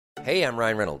Hey, I'm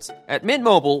Ryan Reynolds. At Mint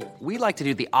Mobile, we like to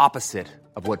do the opposite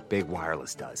of what Big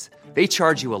Wireless does. They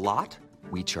charge you a lot,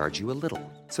 we charge you a little.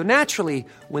 So naturally,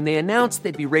 when they announced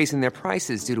they'd be raising their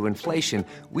prices due to inflation,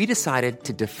 we decided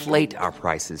to deflate our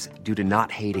prices due to not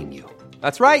hating you.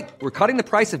 That's right. We're cutting the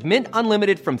price of Mint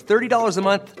Unlimited from $30 a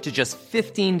month to just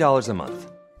 $15 a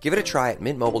month. Give it a try at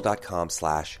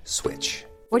mintmobile.com/switch.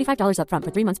 $45 up front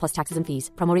for 3 months plus taxes and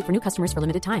fees. Promo rate for new customers for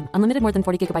limited time. Unlimited more than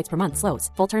 40 gigabytes per month. Slows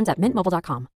full terms at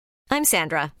mintmobile.com. I'm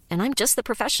Sandra, and I'm just the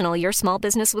professional your small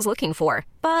business was looking for.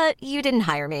 But you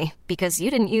didn't hire me because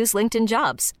you didn't use LinkedIn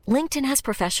Jobs. LinkedIn has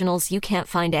professionals you can't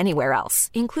find anywhere else,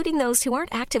 including those who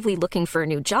aren't actively looking for a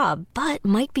new job, but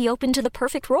might be open to the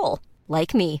perfect role,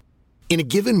 like me. In a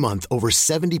given month, over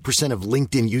 70% of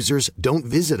LinkedIn users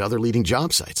don't visit other leading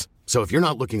job sites. So if you're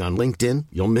not looking on LinkedIn,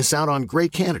 you'll miss out on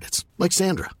great candidates like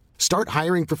Sandra. Start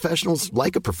hiring professionals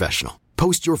like a professional.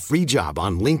 Post your free job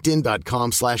on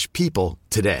linkedin.com/people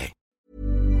today.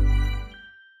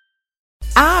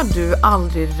 Är du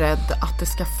aldrig rädd att det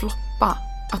ska floppa?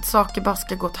 Att saker bara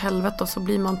ska gå åt helvete och så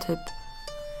blir man typ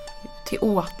till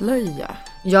åtlöje?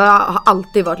 Jag har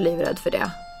alltid varit livrädd för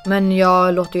det. Men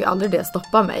jag låter ju aldrig det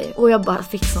stoppa mig. Och jag bara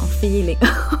fick sån feeling.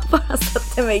 Och bara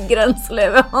satte mig gränsle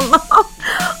över honom.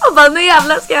 Och bara, nu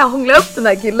jävlar ska jag hångla upp den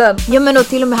här killen. Ja, men och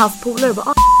till och med hans polare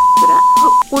bara,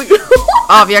 oj.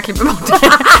 Ja, jag klipper bort det.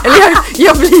 Eller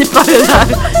jag blipar det där.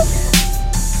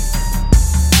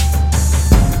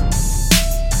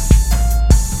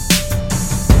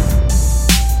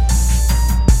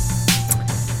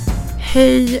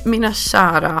 Hej mina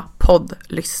kära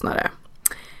poddlyssnare.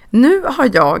 Nu har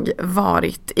jag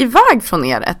varit iväg från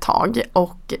er ett tag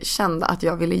och kände att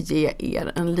jag ville ge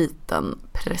er en liten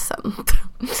present.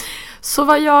 Så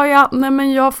vad gör jag? Nej,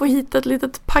 men jag får hit ett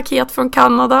litet paket från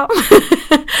Kanada.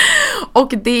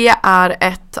 Och det är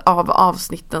ett av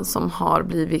avsnitten som har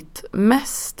blivit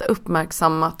mest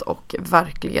uppmärksammat och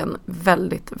verkligen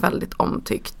väldigt, väldigt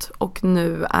omtyckt. Och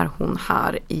nu är hon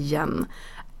här igen.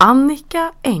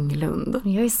 Annika Englund.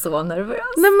 Jag är så nervös.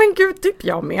 Nej men gud, typ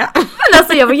jag med. Men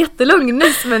alltså jag var jättelugn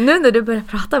nyss, men nu när du började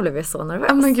prata blev jag så nervös.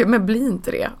 Ja men gud, men bli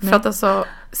inte det. Nej. För att alltså,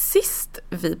 sist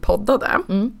vi poddade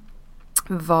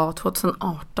var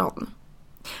 2018.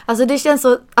 Alltså det känns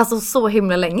så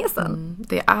himla länge sedan.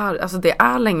 Det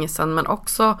är länge sedan, men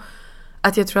också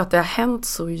att jag tror att det har hänt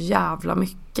så jävla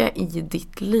mycket i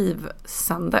ditt liv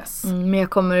sedan dess. Men jag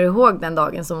kommer ihåg den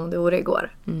dagen som om det vore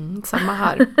igår. Samma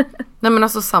här. Nej men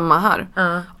alltså samma här.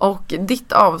 Och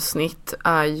ditt avsnitt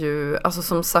är ju, alltså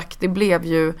som sagt, det blev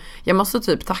ju, jag måste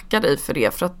typ tacka dig för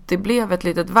det, för att det blev ett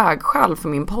litet vägskäl för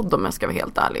min podd om jag ska vara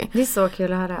helt ärlig. Det är så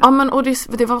kul att höra. Ja men och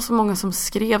det var så många som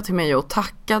skrev till mig och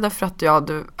tackade för att jag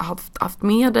hade haft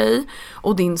med dig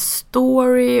och din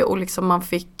story, och liksom man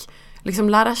fick liksom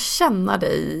lära känna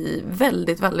dig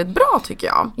väldigt, väldigt bra tycker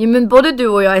jag. Ja, men både du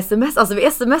och jag vi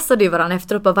smsade ju varandra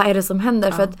efteråt bara, vad är det som händer?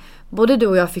 Ja. För att både du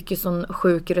och jag fick ju sån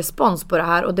sjuk respons på det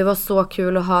här, och det var så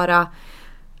kul att höra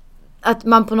att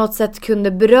man på något sätt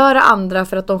kunde beröra andra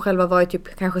för att de själva var i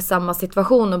typ kanske samma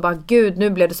situation och bara, gud, nu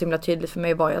blev det så himla tydligt för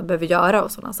mig vad jag behöver göra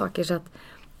och sådana saker. Så att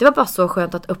det var bara så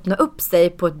skönt att öppna upp sig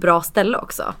på ett bra ställe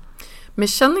också. Men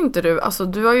känner inte du, alltså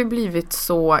du har ju blivit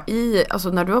så alltså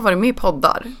när du har varit med i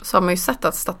poddar så har man ju sett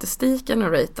att statistiken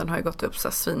och raten har ju gått upp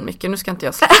så svin mycket. Nu ska inte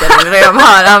jag slicka min röv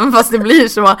här, även fast det blir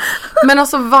så. Men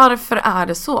alltså varför är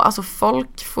det så? Alltså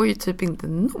folk får ju typ inte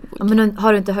nog. Ja, men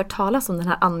har du inte hört talas om den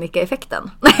här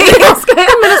Annika-effekten? Nej, jag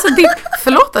skojar. Men alltså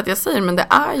förlåt att jag säger, men det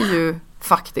är ju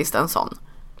faktiskt en sån.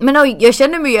 Men jag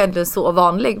känner mig ju egentligen så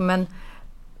vanlig, men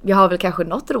jag har väl kanske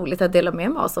något roligt att dela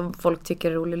med mig av som folk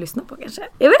tycker är roligt att lyssna på kanske.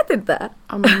 Jag vet inte.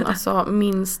 Ja, men alltså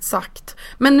minst sagt.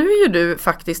 Men nu är ju du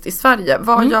faktiskt i Sverige.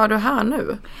 Vad gör du här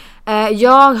nu?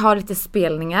 Jag har lite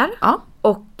spelningar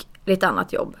och lite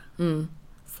annat jobb.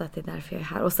 Så att det är därför jag är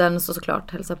här. Och sen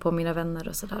såklart hälsa på mina vänner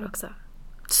och sådär också.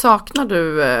 Saknar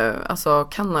du alltså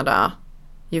Kanada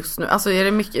just nu? Alltså är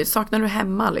det mycket, saknar du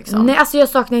hemma liksom? Nej, alltså jag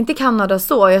saknar inte Kanada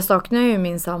så. Jag saknar ju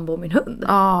min sambo och min hund.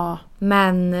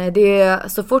 Men det är,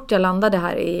 så fort jag landade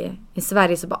här i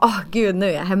Sverige så bara, gud, nu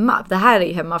är jag hemma. Det här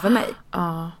är hemma för mig.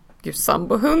 Gud,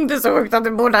 sambo och hund är så sjukt att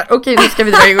du bor där. Okej, nu ska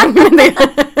vi dra igång med det.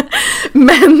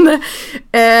 Men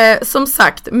som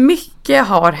sagt, mycket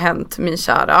har hänt min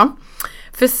kära.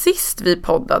 För sist vi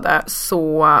poddade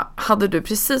så hade du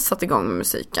precis satt igång med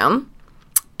musiken.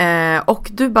 Och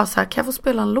du bara så här, kan jag få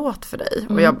spela en låt för dig?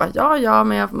 Och jag bara, ja,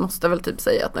 men jag måste väl typ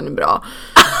säga att den är bra.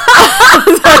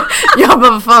 Jag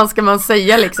bara, vad fan ska man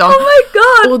säga liksom? Oh my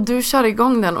god! Och du kör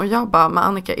igång den och jag bara, men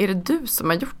Annika, är det du som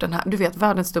har gjort den här? Du vet,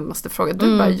 världens dummaste fråga.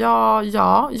 Du bara,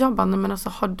 ja. Jag bara, nej men alltså,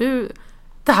 har du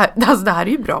det här är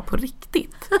ju bra på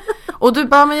riktigt. Och du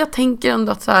bara, men jag tänker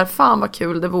ändå att så här, fan vad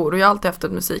kul det vore. Och jag har alltid haft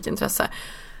ett musikintresse.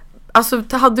 Alltså,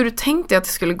 hade du tänkt dig att det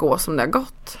skulle gå som det har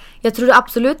gått? Jag trodde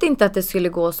absolut inte att det skulle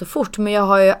gå så fort. Men jag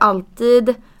har ju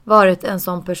alltid varit en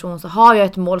sån person. Så har jag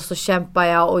ett mål så kämpar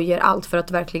jag och ger allt för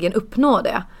att verkligen uppnå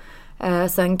det.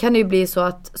 Sen kan det ju bli så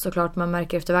att såklart man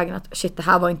märker efter vägen att shit, det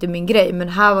här var inte min grej. Men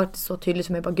det här var så tydligt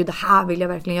för mig. Bara, gud, det här vill jag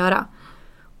verkligen göra.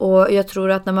 Och jag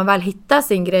tror att när man väl hittar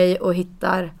sin grej och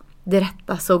hittar det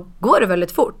rätta så går det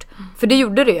väldigt fort. För det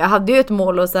gjorde det. Jag hade ju ett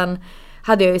mål och sen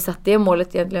hade jag ju satt det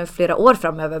målet egentligen flera år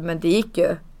framöver. Men det gick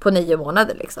ju på 9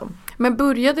 månader liksom. Men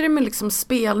började det med liksom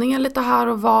spelningar lite här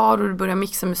och var och du började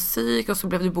mixa musik och så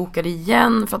blev du bokad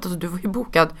igen? För att alltså, du var ju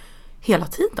bokad hela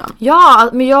tiden. Ja,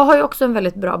 men jag har ju också en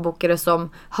väldigt bra bokare som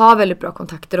har väldigt bra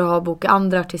kontakter och har bokat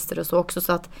andra artister och så också.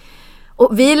 Så att,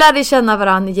 och vi lärde känna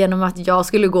varandra genom att jag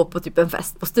skulle gå på typ en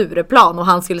fest på Stureplan och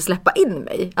han skulle släppa in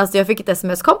mig. Alltså jag fick ett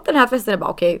sms, kom till den här festen, jag bara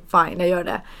okej, fine, jag gör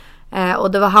det.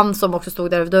 Och det var han som också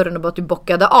stod där vid dörren och bara typ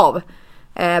bockade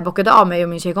av mig och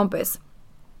min tjejkompis.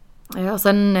 Och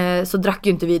sen så drack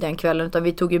ju inte vi den kvällen utan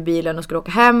vi tog ju bilen och skulle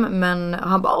åka hem. Men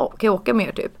han bara, kan jag åka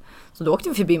mer typ? Så då åkte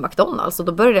vi förbi McDonalds och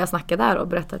då började jag snacka där och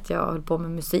berätta att jag höll på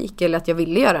med musik eller att jag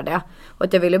ville göra det. Och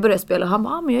att jag ville börja spela. Och han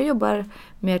bara, men jag jobbar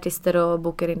med artister och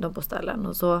bokar in dem på ställen.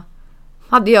 Och så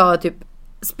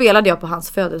spelade jag på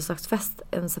hans födelsedagsfest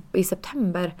i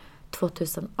september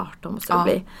 2018 måste det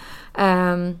bli.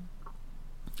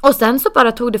 Och sen så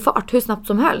bara tog det fart hur snabbt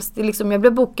som helst. Det liksom, jag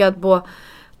blev bokad på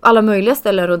alla möjliga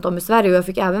ställen runt om i Sverige och jag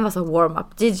fick även vara så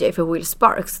warm-up DJ för Will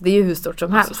Sparks. Det är ju hur stort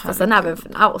som helst. Och sen även för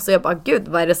Now. Så jag bara, gud,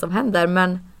 vad är det som händer?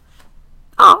 Men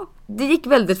ja, det gick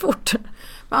väldigt fort.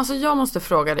 Men alltså jag måste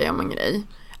fråga dig om en grej.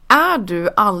 Är du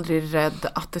aldrig rädd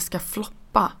att det ska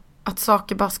floppa? Att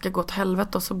saker bara ska gå till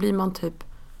helvete och så blir man typ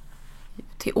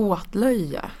till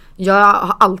åtlöje? Jag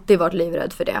har alltid varit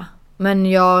livrädd för det. Men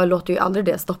jag låter ju aldrig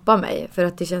det stoppa mig. För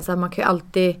att det känns att man kan ju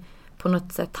alltid på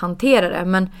något sätt hantera det.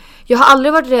 Men jag har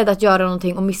aldrig varit rädd att göra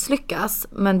någonting och misslyckas.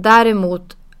 Men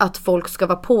däremot att folk ska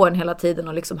vara på en hela tiden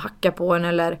och liksom hacka på en.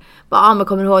 Eller bara, men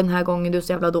kommer du ihåg den här gången du är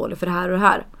så jävla dålig för det här och det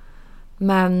här.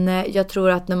 Men jag tror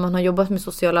att när man har jobbat med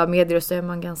sociala medier så är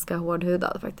man ganska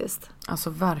hårdhudad faktiskt. Alltså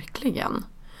verkligen.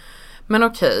 Men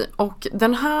okej, och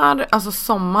den här alltså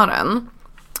sommaren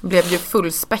blev ju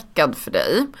fullspäckad för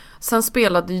dig. Sen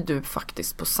spelade ju du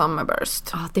faktiskt på Summerburst.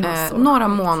 Ja, det var så några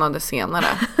månader senare.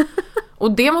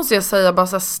 Och det måste jag säga, bara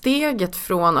så här, steget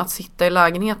från att sitta i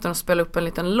lägenheten och spela upp en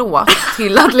liten låt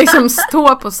till att liksom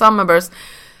stå på Summerburst.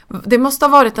 Det måste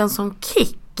ha varit en sån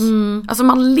kick. Alltså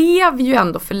man lever ju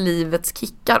ändå för livets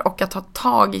kickar och att ha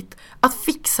tagit, att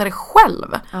fixa det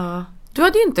själv. Du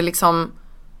hade ju inte liksom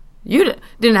you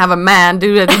didn't have a man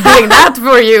doing that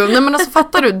for you. Nej men alltså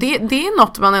fattar du, det är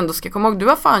något man ändå ska komma ihåg. Du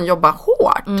har fan jobbat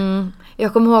hårt.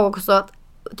 Jag kommer ihåg också att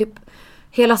typ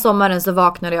hela sommaren så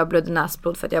vaknade jag blödde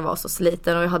näsblod för att jag var så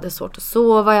sliten och jag hade svårt att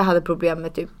sova. Jag hade problem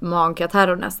med typ magkatarr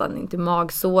och nästan inte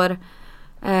magsår.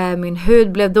 Min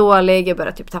hud blev dålig, jag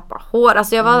började typ tappa hår.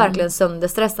 Alltså jag var verkligen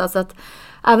sönderstressad. Så att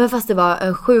även fast det var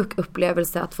en sjuk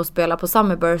upplevelse att få spela på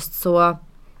Summerburst så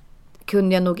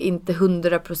kunde jag nog inte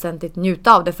 100%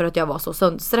 njuta av det för att jag var så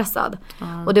sönderstressad.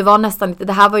 Och det var nästan lite,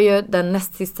 det här var ju den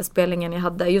näst sista spelningen jag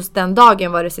hade. Just den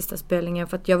dagen var det sista spelningen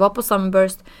för att jag var på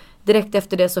Summerburst. Direkt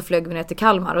efter det så flög vi ner till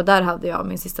Kalmar och där hade jag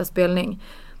min sista spelning.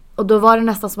 Och då var det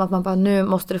nästan som att man bara, nu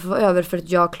måste det få vara över för att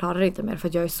jag klarar inte mer för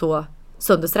att jag är så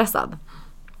sönderstressad.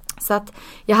 Så att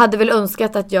jag hade väl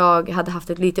önskat att jag hade haft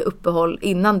ett lite uppehåll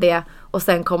innan det och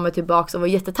sen kommer tillbaka och var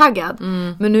jättetaggad.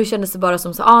 Men nu kändes det bara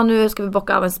som så, nu ska vi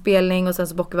bocka av en spelning och sen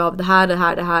så bockar vi av det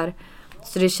här.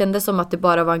 Så det kändes som att det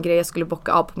bara var en grej jag skulle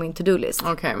bocka av på min to-do-list.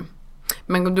 Okej.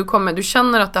 Men du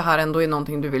känner att det här ändå är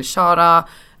någonting du vill köra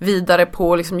vidare på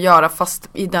och liksom göra fast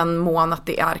i den mån att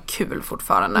det är kul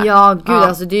fortfarande. Ja, gud,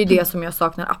 alltså det är ju det som jag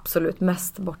saknar absolut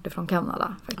mest bort ifrån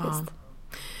Kanada faktiskt.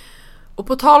 Och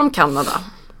på tal om Kanada.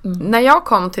 När jag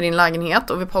kom till din lägenhet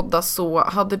och vi poddade så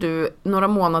hade du några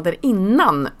månader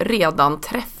innan redan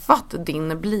träffat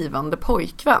din blivande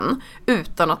pojkvän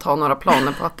utan att ha några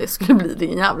planer på att det skulle bli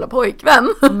din jävla pojkvän.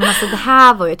 Men alltså det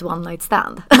här var ju ett one night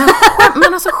stand.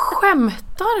 Men alltså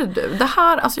skämtar du? Det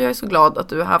här, alltså jag är så glad att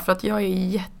du är här för att jag är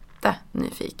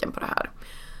jättenyfiken på det här.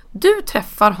 Du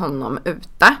träffar honom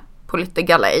ute på lite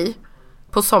galej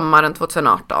på sommaren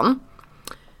 2018.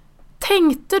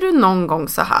 Tänkte du någon gång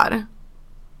så här?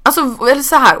 Alltså, eller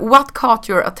så här, what caught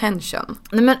your attention?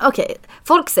 Nej men okej,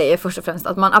 folk säger först och främst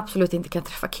att man absolut inte kan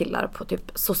träffa killar på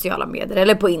typ sociala medier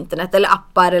eller på internet eller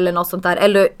appar eller något sånt där,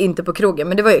 eller inte på krogen,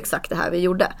 men det var ju exakt det här vi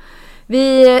gjorde.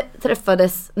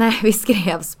 Vi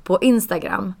skrevs på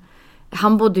Instagram.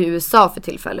 Han bodde i USA för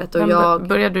tillfället och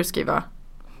började du skriva?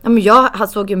 Ja, men jag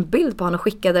såg ju en bild på honom och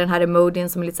skickade den här emojin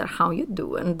som är lite såhär how you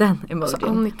doing, den emojin. Så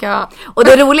Annika... Och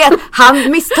det roliga är att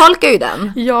han misstolkar ju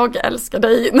den. Jag älskar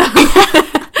dig. Nej,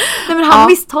 men han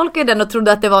misstolkade ju den och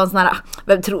trodde att det var en sån här,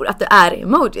 vem tror att det är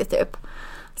emoji typ.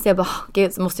 Så jag bara,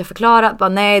 gud, så måste jag förklara. Bara,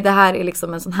 nej, det här är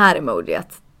liksom en sån här emoji.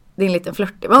 Det är en liten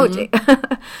flört-emoji.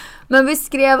 Men vi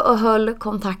skrev och höll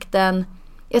kontakten.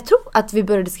 Jag tror att vi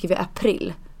började skriva i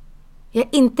april. Jag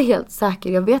är inte helt säker.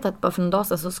 Jag vet att bara för en dag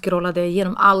sedan så scrollade jag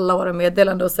igenom alla våra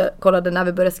meddelanden och så kollade när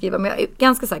vi började skriva. Men jag är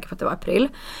ganska säker på att det var april.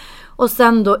 Och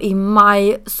sen då i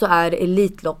maj så är det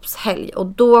Elitloppshelg. Och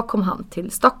då kom han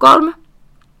till Stockholm.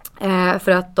 För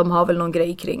att de har väl någon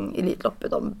grej kring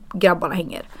Elitloppet. De grabbarna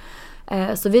hänger.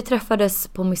 Så vi träffades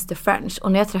på Mr. French.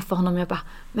 Och när jag träffade honom jag bara,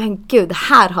 men gud,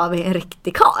 här har vi en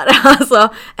riktig kar. Alltså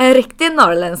en riktig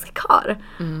norrländsk kar.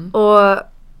 Och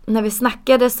när vi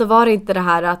snackade så var det inte det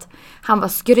här att han var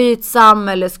skrytsam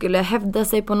eller skulle hävda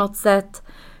sig på något sätt.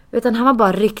 Utan han var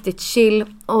bara riktigt chill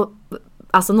och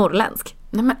alltså norrländsk.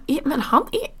 Nej, men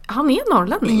han är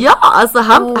norrlänning. Ja, alltså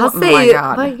han säger ju,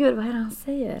 vad är det han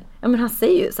säger? Ja, men han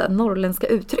säger ju så här norrländska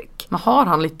uttryck. Men har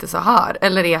han lite så här?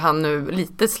 Eller är han nu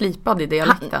lite slipad i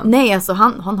dialekten? Nej, alltså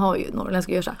han har ju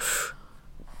norrländska, gör så här.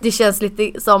 Det känns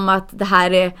lite som att det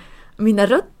här är mina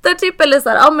rötter typ, eller så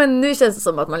här, ja men nu känns det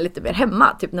som att man är lite mer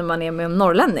hemma typ när man är med en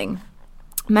norrlänning.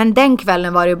 Men den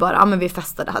kvällen var det ju bara, ja men vi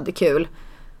festade, hade kul.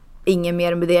 Ingen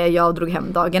mer med det, jag drog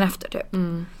hem dagen efter typ.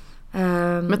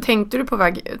 Men tänkte du på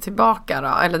väg tillbaka då,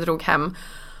 eller drog hem,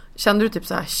 kände du typ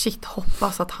så här, shit,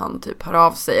 hoppas att han typ hör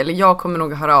av sig, eller jag kommer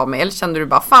nog höra av mig, eller kände du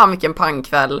bara, fan vilken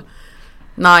pangkväll,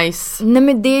 nice? Nej,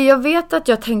 men det jag vet att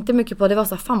jag tänkte mycket på, det var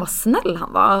så här, fan vad snäll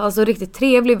han var, alltså riktigt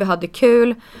trevlig, vi hade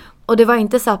kul. Och det var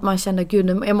inte så att man kände, gud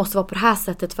jag måste vara på det här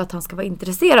sättet för att han ska vara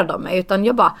intresserad av mig. Utan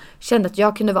jag bara kände att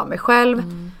jag kunde vara mig själv.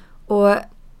 Och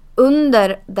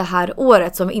under det här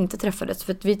året som vi inte träffades,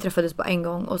 för att vi träffades bara en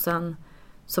gång och sen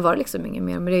så var det liksom inget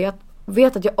mer med det. Jag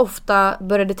vet att jag ofta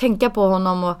började tänka på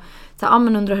honom och så här,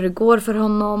 men undrar hur det går för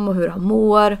honom och hur han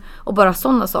mår. Och bara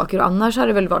sådana saker. Och annars hade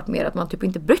det väl varit mer att man typ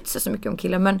inte brytt sig så mycket om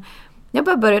killen. Men jag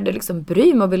bara började liksom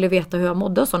bry mig och ville veta hur han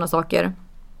mådde och sådana saker.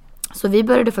 Så vi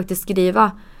började faktiskt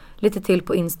skriva lite till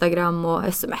på Instagram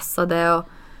och smsade och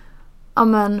ja,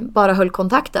 men bara höll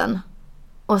kontakten.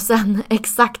 Och sen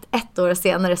exakt 1 år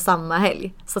senare, samma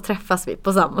helg, så träffas vi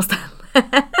på samma ställe.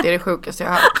 Det är det sjukaste jag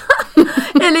har hört.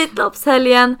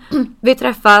 Elitloppshelgen, vi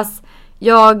träffas,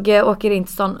 jag åker in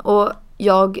till stan och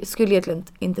jag skulle egentligen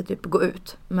inte typ gå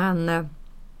ut. Men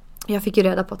jag fick ju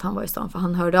reda på att han var i stan för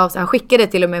han hörde av sig. Han skickade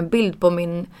till och med en bild på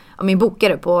min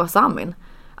bokare på Samin.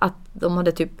 Att de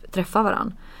hade typ träffat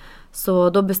varandra. Så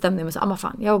då bestämde jag mig så,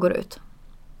 fan, jag går ut.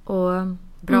 Och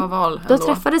bra val ändå. Då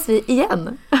träffades vi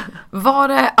igen. Var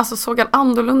det, alltså såg han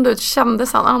annorlunda ut?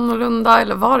 Kändes han annorlunda?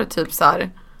 Eller var det typ så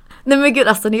här? Nej men gud,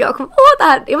 alltså när jag kom ihåg det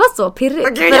här, det var så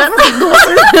pirrigt.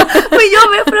 Men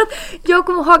jag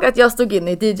kommer ihåg att jag stod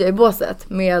inne i DJ-båset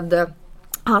med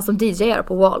han som DJar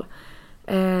på Wall.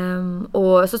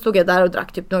 Och så stod jag där och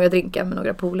drack typ några drinkar med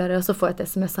några polare. Och så får jag ett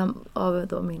sms av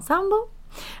då min sambo.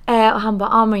 Och han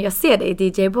bara, men jag ser dig i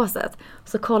DJ-båset.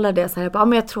 Så kollade jag så här, jag bara,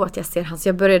 men jag tror att jag ser han. Så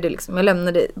jag började liksom, jag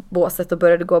lämnade båset och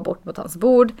började gå bort mot hans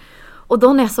bord. Och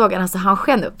då när jag såg han, alltså, han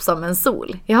sken upp som en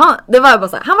sol. Det var bara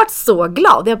så här, han var så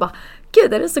glad. Jag bara,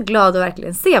 gud, är du så glad att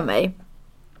verkligen se mig?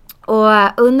 Och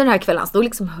under den här kvällen stod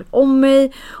liksom och höll om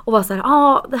mig och var så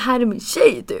här, det här är min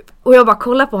tjej typ. Och jag bara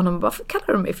kollade på honom och bara, varför kallar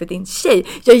du mig för din tjej?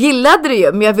 Jag gillade det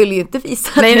ju, men jag ville ju inte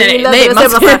visa att jag gillade det. Så jag bara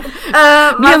så här,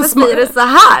 varför blir det så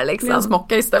här liksom? Blir en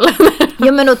smocka istället.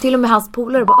 Ja, men och till och med hans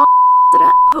polare bara,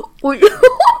 oj.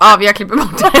 Ja, jag klipper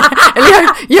bort det. Eller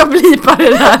jag blipar det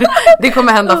där. Det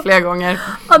kommer hända fler gånger.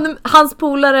 Hans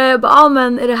polare bara,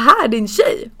 men är det här din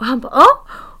tjej? Och han bara, ja.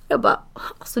 Jag bara,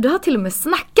 så du har till och med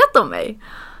snackat om mig.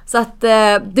 Så att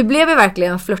det blev ju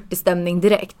verkligen en flörtig stämning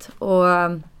direkt. Och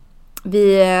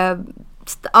vi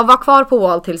var kvar på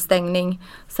Wall till stängning.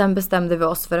 Sen bestämde vi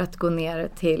oss för att gå ner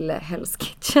till Hell's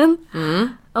Kitchen.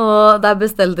 Och där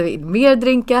beställde vi in mer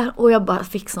drinkar. Och jag bara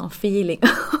fick sån feeling.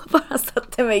 Och bara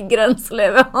satte mig i gränsle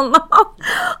över honom.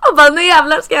 Och bara, nu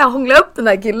jävlar ska jag hångla upp den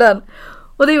här killen.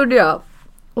 Och det gjorde jag.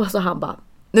 Och så han bara,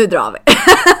 nu drar vi.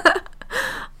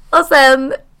 Och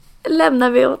sen lämnar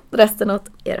vi resten åt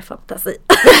er fantasi.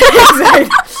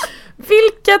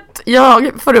 Vilket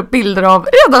jag får upp bilder av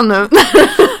redan nu.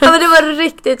 Ja, men det var en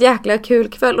riktigt jäkla kul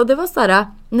kväll. Och det var så här,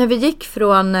 när vi gick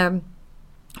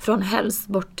från Hells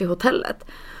bort till hotellet,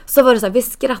 så var det så här, vi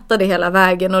skrattade hela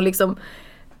vägen och liksom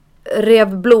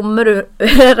rev blommor ur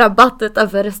rabatt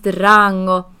utanför restaurang.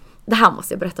 Och det här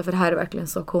måste jag berätta, för det här är verkligen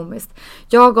så komiskt.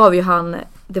 Jag gav ju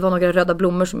det var några röda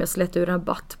blommor som jag slet ur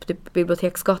rabatt på typ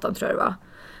Biblioteksgatan, tror jag det var.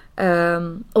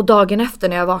 Och dagen efter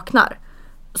när jag vaknar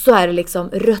så är det liksom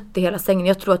rött i hela sängen.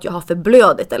 Jag tror att jag har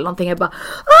förblödigt eller någonting. Jag bara,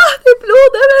 det är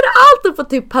blod överallt och får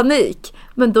typ panik.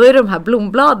 Men då är det de här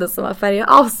blombladen som har färgat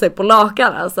av sig på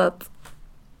lakan. Så att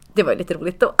det var ju lite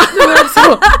roligt då.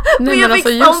 Nej, men alltså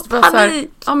just för så här,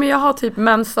 ja men jag har typ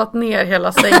mensat ner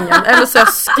hela sängen. Eller så har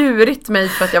jag skurit mig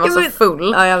för att jag var så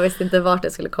full. Ja, jag visste inte vart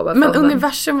det skulle komma men från.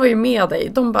 Universum var ju med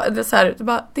dig. De bara,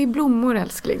 det är blommor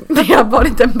älskling. Det har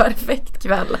varit en perfekt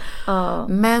kväll.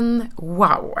 Men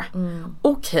wow.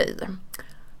 Okej.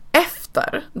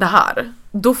 Efter det här,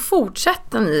 då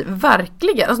fortsätter ni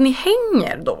verkligen. Alltså ni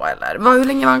hänger då eller? Hur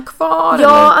länge var han kvar? Ja,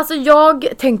 eller? alltså jag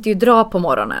tänkte ju dra på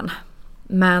morgonen.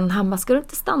 Men han bara, ska du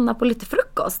inte stanna på lite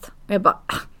frukost? Och jag bara,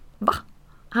 va?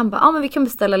 Han bara, men vi kan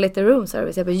beställa lite room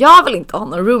service. Jag bara, jag vill inte ha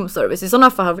någon room service. I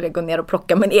sådana fall vill jag gå ner och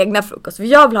plocka min egna frukost. För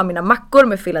jag vill ha mina mackor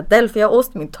med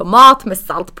Philadelphia-ost, min tomat med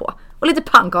salt på. Och lite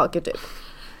pannkakor typ.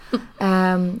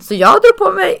 Så jag drog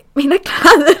på mig mina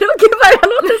kläder och gud vad jag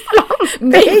låter slant.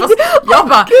 Nej, jag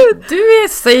bara, du är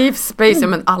safe space. Ja,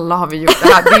 men alla har vi gjort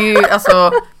det här. Det är ju,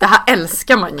 alltså, det här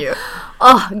älskar man ju.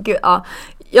 Gud, ja.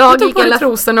 Jag tog på dig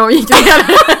trosorna och gick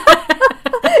ner.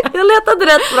 Jag letade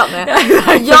rätt fram.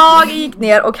 Jag gick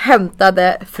ner och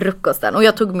hämtade frukosten. Och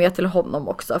jag tog med till honom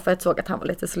också. För jag såg att han var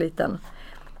lite sliten.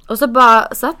 Och så bara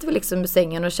satt vi liksom i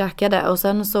sängen och käkade. Och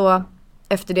sen så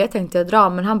efter det tänkte jag dra.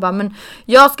 Men han bara, men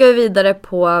jag ska vidare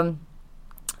på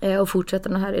och fortsätta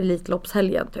den här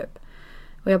elitloppshelgen typ.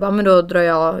 Och jag bara, men då drar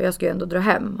jag ska ju ändå dra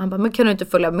hem. Han bara, men kan du inte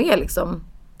följa med liksom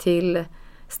till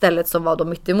stället som var då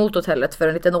mitt emot hotellet för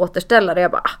en liten återställare?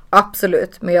 Jag bara,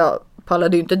 absolut. Men jag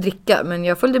pallade ju inte dricka. Men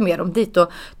jag följde med dem dit.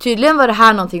 Och tydligen var det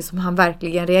här någonting som han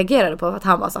verkligen reagerade på. Att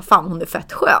han var så, fan hon är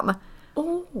fett skön.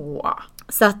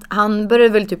 Så att han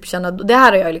började väl typ känna, det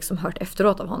här har jag liksom hört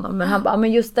efteråt av honom. Men han bara,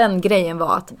 men just den grejen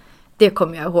var att det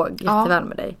kommer jag ihåg jätteväl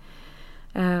med dig.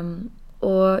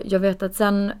 Och jag vet att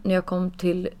sen när jag kom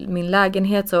till min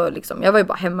lägenhet så liksom, jag var ju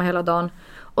bara hemma hela dagen.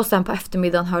 Och sen på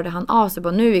eftermiddagen hörde han av sig.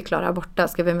 Bara, nu är vi klara borta,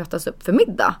 ska vi mötas upp för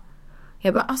middag?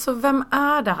 Jag bara, alltså vem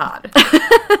är det här?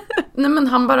 Nej men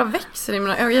han bara växer i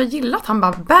mina ögon. Jag gillar att han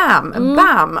bara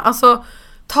bam. Alltså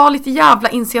ta lite jävla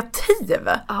initiativ.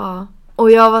 Ja.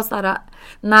 Och jag var så här,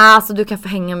 nej alltså du kan få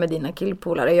hänga med dina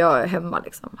killpolare, jag är hemma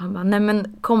liksom. Han bara, nej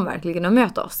men kom verkligen och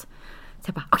möt oss. Så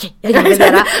jag bara, okej, jag gör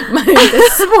det. Man är inte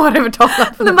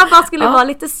svårövertalad. Men man bara skulle vara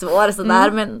lite svår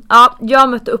sådär. Men ja, jag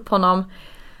mötte upp honom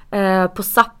på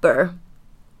Supper.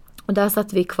 Och där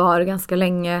satt vi kvar ganska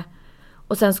länge.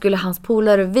 Och sen skulle hans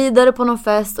polare vidare på någon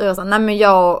fest. Och jag sa, nej men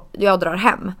jag drar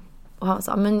hem. Och han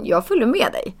sa, men jag följer med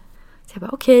dig. Så jag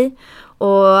bara, okej.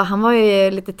 Och han var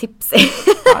ju lite tipsig.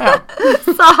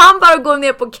 Så han bara går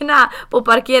ner på knä på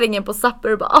parkeringen på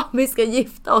Supper och bara, vi ska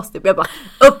gifta oss typ. Jag bara,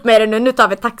 upp med det nu tar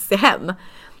vi taxi hem.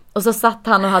 Och så satt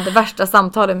han och hade värsta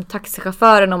samtalet med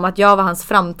taxichauffören om att jag var hans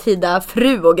framtida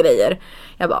fru och grejer.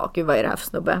 Jag bara, gud vad är det här för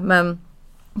snubbe? Men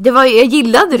det var, jag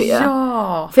gillade det ju.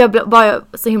 Ja. För jag blev bara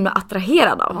så himla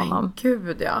attraherad av honom. Men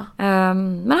gud ja.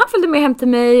 Men han följde med hem till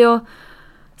mig. Och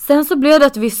sen så blev det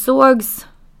att vi sågs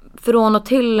från och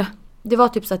till. Det var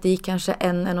typ så att det gick kanske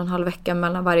en och en halv vecka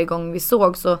mellan varje gång vi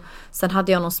såg. Så sen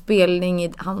hade jag någon spelning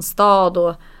i hans stad.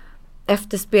 Och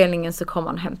efter spelningen så kom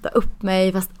han hämta upp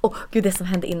mig. Fast, gud, det som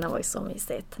hände innan var ju så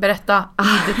mysigt. Berätta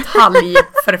i detalj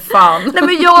för fan. Nej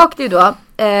men jag åkte ju då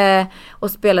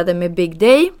och spelade med Big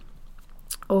Day.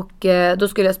 Och då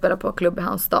skulle jag spela på klubb i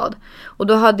hans stad. Och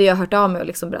då hade jag hört av mig och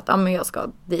liksom berättat, men jag ska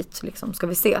dit, liksom, ska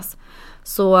vi ses?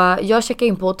 Så jag checkade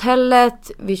in på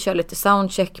hotellet, vi kör lite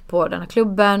soundcheck på den här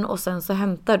klubben. Och sen så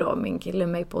hämtar då min kille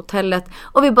mig på hotellet.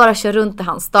 Och vi bara kör runt i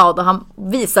hans stad och han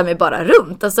visar mig bara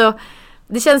runt. Alltså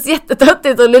det känns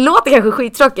jättetöntigt och det låter kanske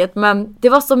skittråkigt. Men det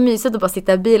var så mysigt att bara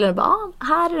sitta i bilen och bara,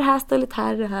 här är det här stället,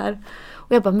 här är det här.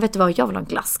 Och jag bara, men vet du vad, jag vill ha en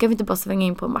glass. Ska vi inte bara svänga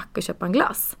in på en mack och köpa en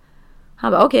glass?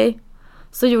 Han bara, okej.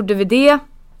 Så gjorde vi det.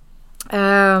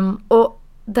 Och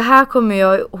det här kommer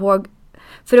jag ihåg.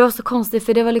 För det var så konstigt.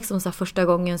 För det var liksom så här första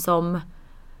gången som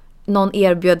någon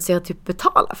erbjöd sig att typ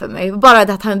betala för mig. Bara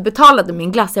det att han betalade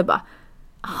min glass. Jag bara,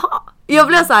 aha. Jag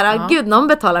blev så här, gud, någon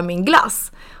betalar min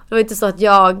glass. Det var inte så att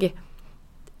jag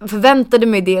förväntade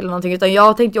mig det eller någonting. Utan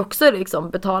jag tänkte också liksom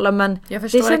betala. Men jag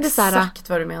förstår det kändes exakt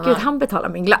så här, vad du menar. Gud, han betalar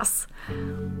min glass.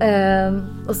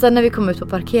 Och sen när vi kom ut på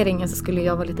parkeringen så skulle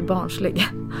jag vara lite barnslig.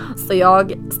 Så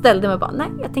jag ställde mig bara, nej,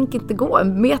 jag tänker inte gå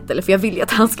en meter. För jag ville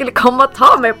att han skulle komma och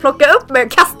ta mig, plocka upp mig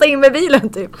och kasta in mig i bilen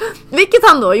typ. Vilket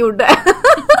han då gjorde.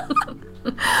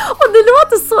 Och det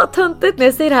låter så töntigt när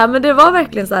jag säger det här. Men det var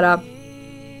verkligen så här.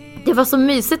 Det var så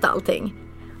mysigt allting.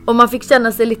 Och man fick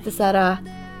känna sig lite så här,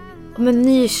 men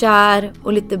nykär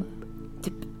och lite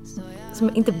typ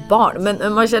som, inte barn,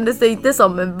 men man kände sig inte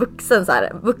som en vuxen så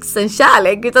här,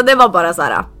 vuxenkärlek, utan det var bara så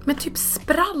här. Men typ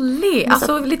sprallig,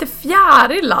 alltså lite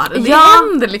fjärilar. Det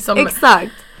händer liksom.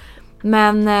 Exakt.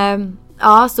 Men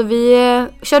ja, så vi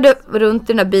körde runt i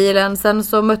den här bilen. Sen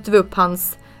så mötte vi upp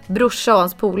hans brorsa och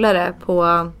hans polare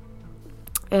på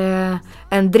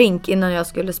en drink innan jag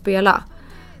skulle spela.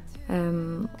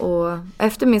 Och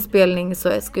efter min spelning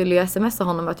så skulle jag smsa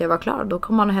honom att jag var klar. Då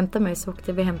kom han och hämtade mig, så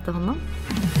åkte vi hämta honom.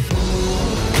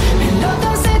 Låt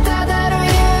dem sitta där och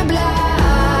jubla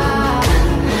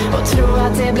och tro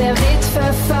att det blev ditt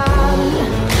förfall.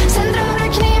 Sen drar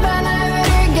du knivarna ur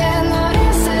ryggen och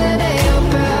reser dig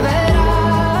upp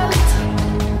överallt.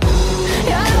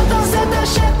 Ja, låt dem sätta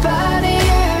käppar i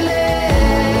hjulet.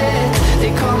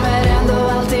 Det kommer ändå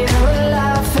alltid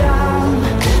rulla fram.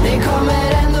 Det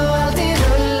kommer ändå alltid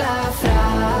rulla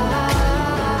fram.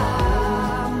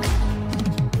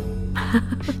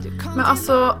 Men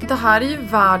alltså, det här är ju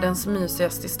världens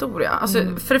mysigaste historia. Alltså,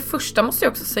 för det första måste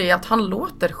jag också säga att han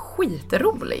låter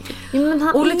skitrolig. Ja, men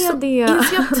han och är liksom det.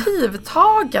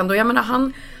 initiativtagande. Och jag menar,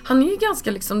 han är ju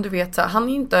ganska liksom, du vet, så här, han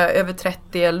är inte över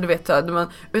 30 eller du vet, så här,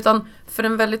 utan för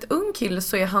en väldigt ung kille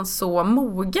så är han så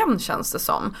mogen, känns det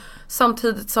som.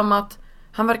 Samtidigt som att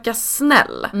han verkar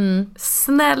snäll.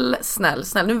 Snäll.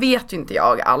 Nu vet ju inte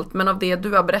jag allt, men av det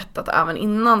du har berättat även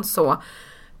innan så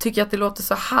tycker jag att det låter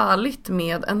så härligt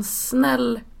med en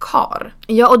snäll kar.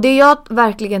 Ja, och det jag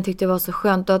verkligen tyckte var så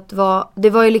skönt att det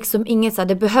var ju liksom inget så här,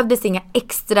 det behövdes inga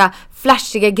extra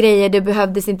flashiga grejer, det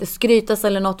behövdes inte skrytas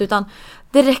eller något, utan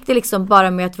det räckte liksom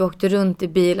bara med att vi åkte runt i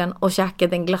bilen och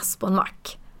käkade en glass på en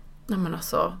mack. Nej, men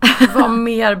alltså, vad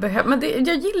mer behöver... Men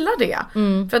jag gillar det.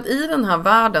 För att i den här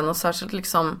världen, och särskilt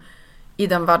liksom i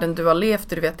den världen du har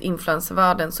levt i, du vet,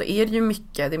 influencervärlden, så är det ju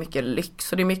mycket, det är mycket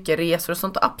lyx och det är mycket resor och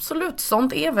sånt. Absolut,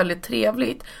 sånt är väldigt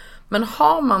trevligt. Men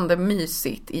har man det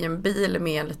mysigt i en bil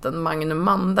med en liten Magnum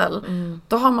Mandel,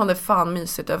 då har man det fan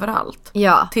mysigt överallt.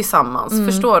 Ja. Tillsammans,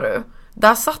 förstår du?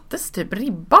 Där sattes typ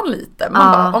ribban lite.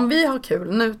 Man bara, om vi har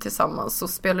kul nu tillsammans så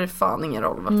spelar det fan ingen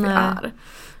roll vart vi är.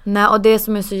 Nej, och det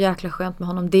som är så jäkla skönt med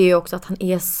honom, det är ju också att han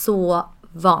är så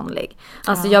vanlig.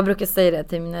 Alltså jag brukar säga det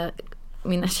till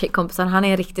mina tjejkompisar, han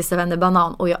är en riktig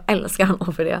svennebanan och jag älskar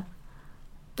honom för det.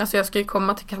 Alltså jag ska ju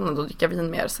komma till Kanada och dricka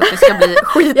vin mer, så att det ska bli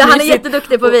skitmysigt. Ja, han är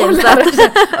jätteduktig på vin. Så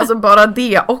alltså bara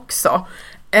det också.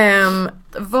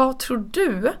 Vad tror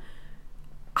du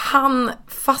han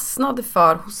fastnade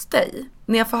för hos dig?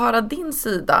 När jag får höra din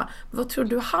sida, vad tror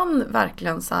du han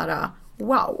verkligen så här,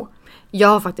 wow? Jag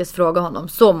har faktiskt frågat honom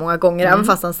så många gånger, även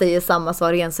fast han säger samma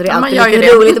svar igen, så det är alltid man gör lite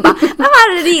ju det. roligt att bara, vad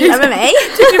var det du gillar med mig?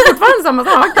 Tycker du fortfarande samma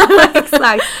sak?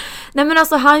 Exakt. Nej, men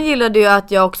alltså han gillade ju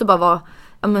att jag också bara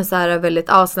var så här, väldigt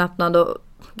avslappnad och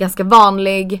ganska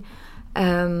vanlig.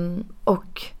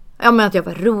 Och att jag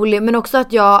var rolig, men också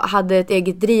att jag hade ett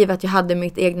eget driv, att jag hade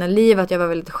mitt egna liv, att jag var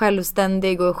väldigt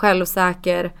självständig och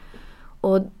självsäker.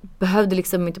 Och behövde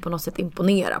liksom inte på något sätt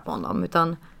imponera på honom,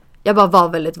 utan jag bara var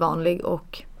väldigt vanlig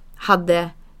och hade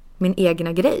min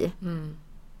egna grej.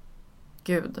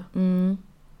 Gud.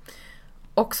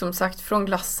 Och som sagt, från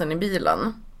glassen i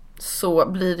bilen så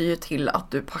blir det ju till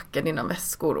att du packar dina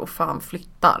väskor och fan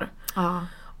flyttar.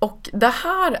 Och det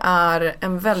här är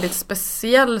en väldigt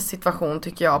speciell situation,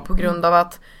 tycker jag, på grund av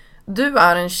att du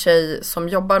är en tjej som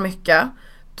jobbar mycket.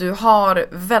 Du har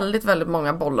väldigt, väldigt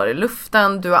många bollar i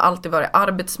luften. Du har alltid varit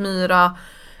arbetsmyra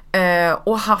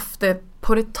och haft det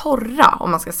på det torra,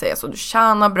 om man ska säga så. Du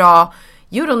tjänar bra.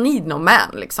 You don't need no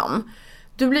man, liksom.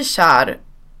 Du blir kär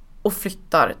och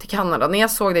flyttar till Kanada. När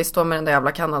jag såg dig stå med den där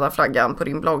jävla Kanada-flaggan på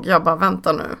din blogg, jag bara,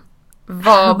 vänta nu.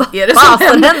 Vad är det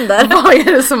som händer? Vad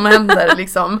är det som händer,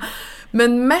 liksom?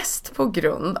 Men mest på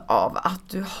grund av att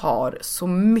du har så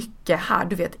mycket här,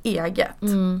 du vet, eget.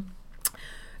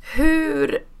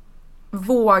 Hur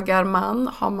vågar man?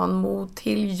 Har man mod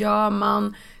till? Gör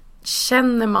man?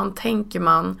 Känner man? Tänker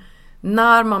man?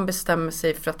 När man bestämmer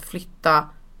sig för att flytta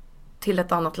till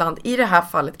ett annat land, i det här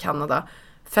fallet Kanada.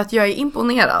 För att jag är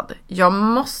imponerad. Jag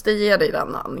måste ge dig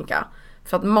den, Annika.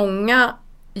 För att många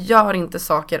gör inte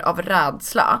saker av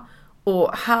rädsla.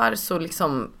 Och här så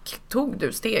liksom tog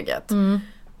du steget.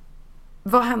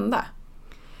 Vad hände?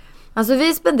 Alltså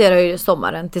vi spenderade ju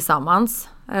sommaren tillsammans.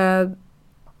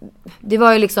 Det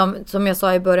var ju liksom, som jag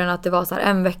sa i början, att det var så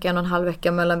här 1 vecka, 1,5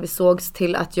 vecka mellan vi sågs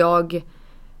till att jag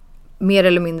mer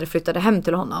eller mindre flyttade hem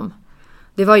till honom.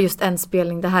 Det var just en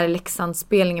spelning, det här är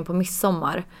Leksandsspelningen på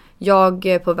midsommar. Jag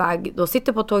är på väg, då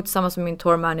sitter på tåg tillsammans med min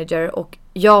tour manager och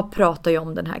jag pratar ju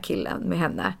om den här killen med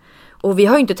henne. Och vi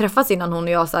har ju inte träffats innan, hon och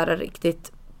jag, så här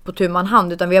riktigt på tu man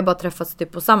hand, utan vi har bara träffats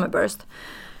typ på Summerburst.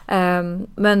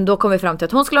 Men då kom vi fram till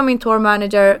att hon skulle ha min tour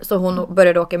manager, så hon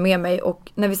började åka med mig.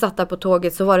 Och när vi satt där på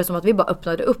tåget så var det som att vi bara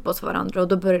öppnade upp oss för varandra. Och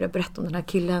då började jag berätta om den här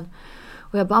killen.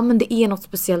 Och jag bara, men det är något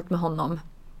speciellt med honom.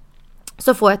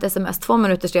 Så får jag ett sms 2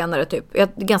 minuter senare typ. Jag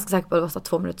är ganska säker på att det var så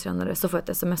 2 minuter senare. Så får jag ett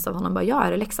sms av honom. Bara, jag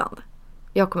är i Leksand.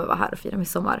 Jag kommer vara här och fira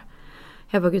midsommar.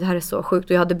 Jag bara, gud det här är så sjukt.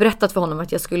 Och jag hade berättat för honom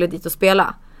att jag skulle dit och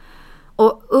spela.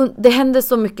 Och det hände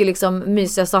så mycket liksom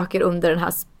mysiga saker under den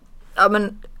här... Ja,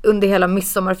 men under hela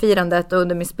midsommarfirandet och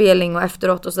under min spelning och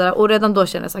efteråt och sådär. Och redan då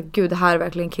kände jag så här, gud det här är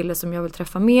verkligen en kille som jag vill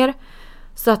träffa mer.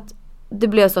 Så att det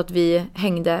blev så att vi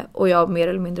hängde och jag mer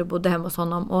eller mindre bodde hemma hos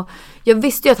honom. Och jag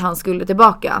visste ju att han skulle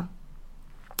tillbaka.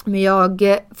 Men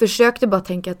jag försökte bara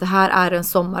tänka att det här är en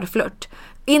sommarflört.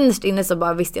 Innerst inne så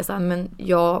bara visste jag så här, men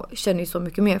jag känner ju så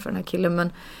mycket mer för den här killen.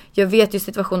 Men jag vet ju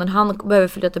situationen, han behöver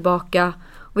flytta tillbaka.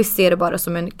 Och vi ser det bara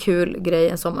som en kul grej,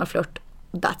 en sommarflört.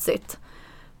 That's it.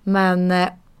 Men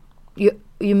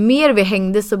ju mer vi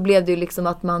hängde så blev det ju liksom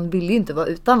att man ville ju inte vara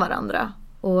utan varandra.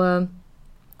 Och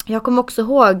jag kommer också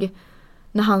ihåg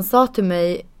när han sa till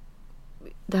mig,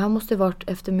 det här måste ha varit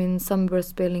efter min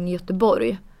Summerburst-spelning i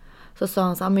Göteborg. Så sa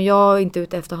han så här, men jag är inte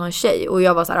ute efter att ha en tjej. Och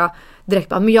jag var så här direkt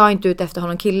bara, men jag är inte ute efter att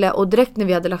ha en kille. Och direkt när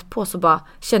vi hade lagt på så bara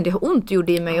kände jag hur ont det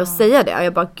gjorde i mig att säga det. Och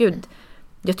jag bara, gud,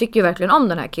 jag tycker ju verkligen om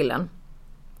den här killen.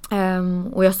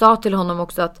 Och jag sa till honom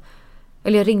också att,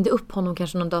 eller jag ringde upp honom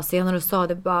kanske någon dag senare och sa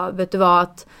det bara, vet du vad,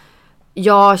 att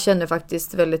jag känner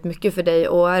faktiskt väldigt mycket för dig.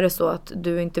 Och är det så att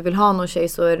du inte vill ha någon tjej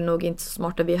så är det nog inte så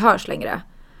smart att vi hörs längre.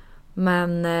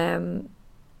 Men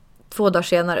 2 dagar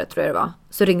senare tror jag det var,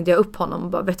 så ringde jag upp honom och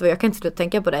bara, vet du vad, jag kan inte sluta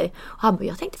tänka på dig. Och han bara,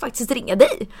 jag tänkte faktiskt ringa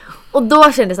dig. Och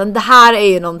då kände jag att det här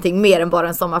är ju någonting mer än bara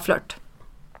en sommarflört.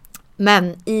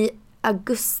 Men i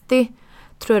augusti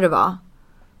tror jag det var,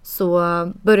 så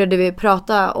började vi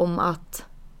prata om att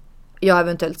jag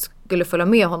eventuellt skulle följa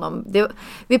med honom.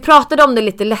 Vi pratade om det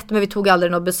lite lätt, men vi tog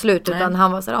aldrig något beslut. Utan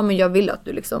han var så här, men jag vill att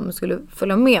du liksom skulle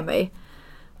följa med mig.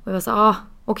 Och jag var så här,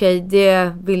 okej,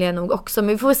 det vill jag nog också. Men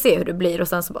vi får se hur det blir. Och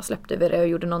sen så bara släppte vi det och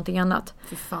gjorde någonting annat.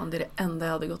 Fy fan, det är det enda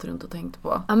jag hade gått runt och tänkt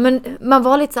på. Ja, men man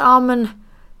var lite så här, men...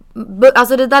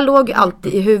 Alltså det där låg ju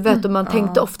alltid i huvudet och man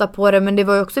tänkte ofta på det. Men det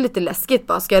var ju också lite läskigt.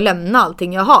 Bara, ska jag lämna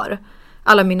allting jag har?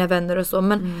 Alla mina vänner och så.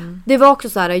 Men det var också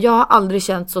så här, jag har aldrig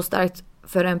känt så starkt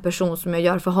för en person som jag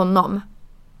gör för honom.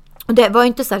 Och det var ju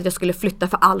inte så att jag skulle flytta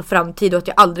för all framtid och att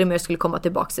jag aldrig mer skulle komma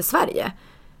tillbaka till Sverige.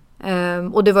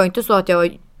 Och det var ju inte så att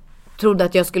jag trodde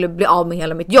att jag skulle bli av med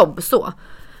hela mitt jobb så.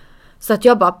 Så att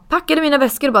jag bara packade mina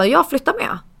väskor och bara, jag flyttar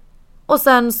med. Och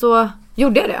sen så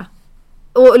gjorde jag det.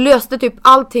 Och löste typ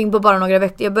allting på bara några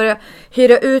veckor. Jag började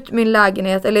hyra ut min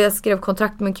lägenhet. Eller jag skrev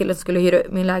kontrakt med en kille som skulle hyra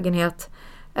ut min lägenhet.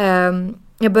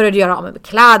 Jag började göra av med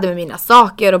kläder, med mina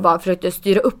saker och bara försökte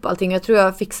styra upp allting. Jag tror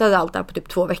jag fixade allt där på typ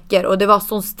 2 veckor. Och det var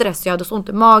sån stress, jag hade så ont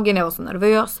i magen, jag var så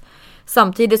nervös.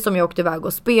 Samtidigt som jag åkte iväg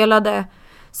och spelade.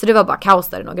 Så det var bara kaos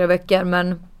där i några veckor.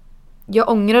 Men jag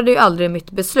ångrade ju aldrig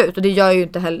mitt beslut. Och det gör jag ju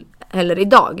inte heller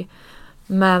idag.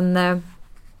 Men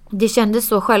det kändes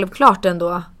så självklart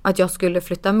ändå att jag skulle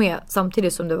flytta med.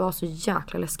 Samtidigt som det var så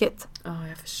jäkla läskigt. Ja,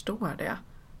 jag förstår det.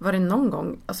 Var det någon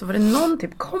gång, alltså var det någon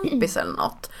typ kompis eller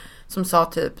något som sa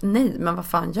typ, nej men vad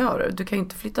fan gör du? Du kan ju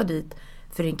inte flytta dit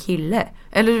för en kille.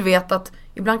 Eller du vet att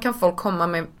ibland kan folk komma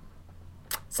med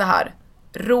så här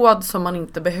råd som man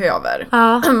inte behöver.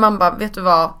 Man bara, vet du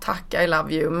vad, tack, I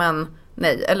love you, men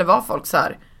nej. Eller var folk så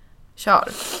här, kör.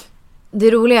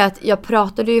 Det roliga är att jag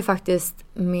pratade ju faktiskt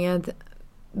med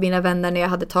mina vänner när jag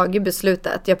hade tagit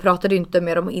beslutet. Jag pratade ju inte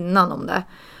med dem innan om det.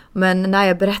 Men när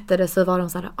jag berättade så var de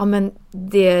så här, ja men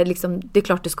det är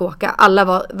klart du ska åka. Alla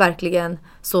var verkligen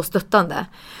så stöttande.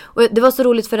 Och det var så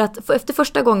roligt för att efter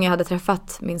första gången jag hade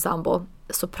träffat min sambo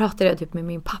så pratade jag typ med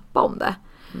min pappa om det.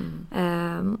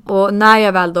 Och när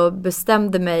jag väl då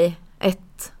bestämde mig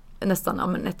nästan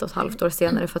 1,5 år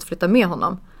senare för att flytta med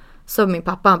honom. Så min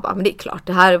pappa, han bara, men det är klart,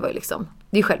 det här var ju liksom,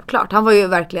 det är självklart. Han var ju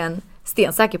verkligen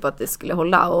stensäker på att det skulle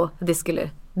hålla och det skulle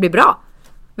bli bra.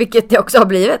 Vilket det också har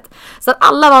blivit. Så att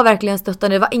alla var verkligen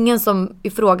stöttande. Det var ingen som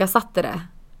ifrågasatte det.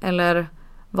 Eller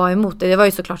var emot det. Det var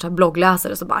ju såklart så här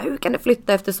bloggläsare som bara, hur kan du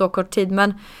flytta efter så kort tid?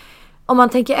 Men om man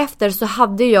tänker efter så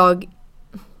hade jag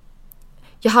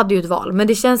hade ju ett val. Men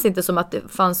det känns inte som att det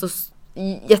fanns så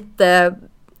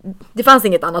det fanns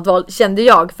inget annat val, kände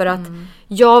jag. För att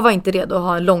jag var inte redo att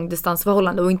ha en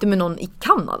långdistansförhållande. Och inte med någon i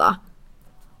Kanada.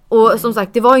 Och som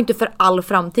sagt, det var inte för all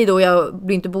framtid och jag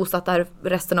blir inte bosatt där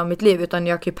resten av mitt liv utan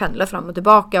jag kan ju pendla fram och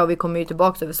tillbaka och vi kommer ju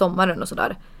tillbaka över sommaren och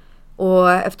sådär.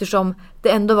 Och eftersom det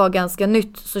ändå var ganska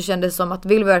nytt så kändes det som att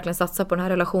vill vi verkligen satsa på den här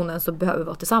relationen så behöver vi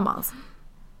vara tillsammans.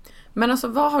 Men alltså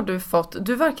vad har du fått?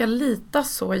 Du verkar lita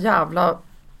så jävla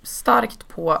starkt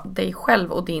på dig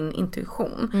själv och din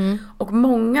intuition. Och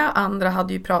många andra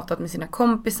hade ju pratat med sina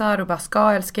kompisar och bara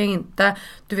ska jag inte.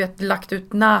 Du vet, lagt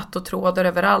ut nät och trådar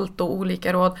överallt och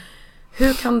olika råd.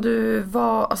 Hur kan du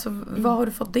vara, alltså var har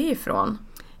du fått det ifrån?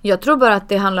 Jag tror bara att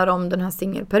det handlar om den här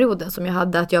singelperioden som jag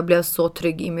hade, att jag blev så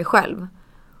trygg i mig själv.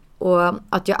 Och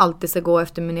att jag alltid ska gå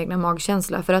efter min egna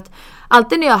magkänsla. För att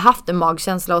alltid när jag har haft en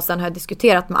magkänsla och sen har jag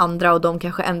diskuterat med andra och de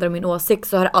kanske ändrar min åsikt,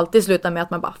 så har det alltid slutat med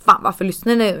att man bara, fan varför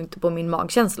lyssnar ni inte på min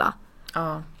magkänsla?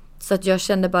 Ja. Så att jag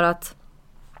kände bara att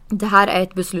det här är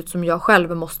ett beslut som jag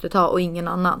själv måste ta och ingen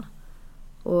annan.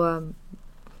 Och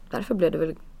därför blev det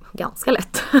väl ganska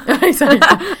lätt. Ja, exakt.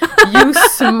 You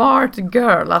smart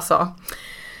girl alltså.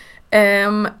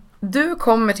 Du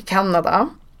kommer till Kanada.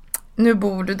 Nu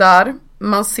bor du där.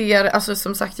 Man ser, alltså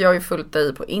som sagt, jag har ju följt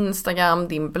dig på Instagram,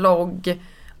 din blogg,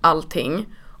 allting.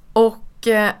 Och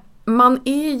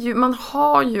man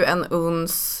har ju en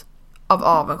uns av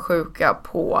avundsjuka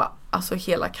på alltså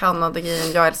hela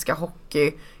Kanada-grejen. Jag älskar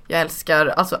hockey, jag älskar,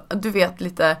 alltså du vet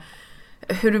lite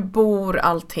hur du bor,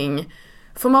 allting.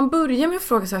 Får man börja med att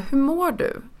fråga så här, hur mår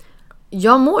du?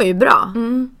 Jag mår ju bra.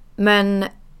 Men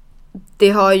det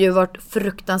har ju varit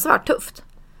fruktansvärt tufft.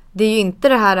 Det är ju inte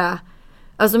det här,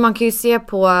 alltså man kan ju se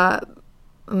på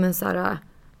så här,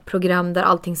 program där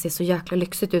allting ser så jäkla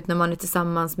lyxigt ut när man är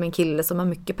tillsammans med en kille som har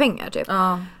mycket pengar typ.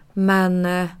 Ja. Men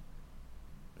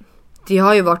det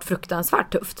har ju varit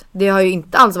fruktansvärt tufft. Det har ju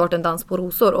inte alls varit en dans på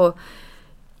rosor. Och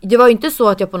det var ju inte så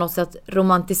att jag på något sätt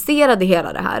romantiserade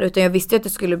hela det här. Utan jag visste att det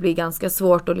skulle bli ganska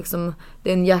svårt och liksom, det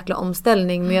är en jäkla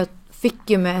omställning. Men jag fick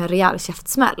ju med en rejäl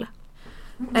käftsmäll.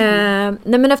 Nej,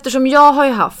 men eftersom jag har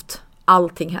ju haft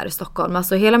allting här i Stockholm.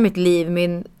 Alltså hela mitt liv,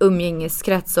 min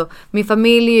umgängeskrets. Och min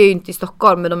familj är ju inte i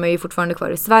Stockholm, men de är ju fortfarande kvar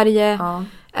i Sverige. Ja.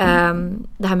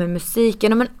 Det här med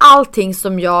musiken. Men allting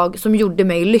som gjorde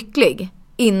mig lycklig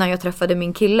innan jag träffade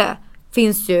min kille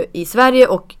finns ju i Sverige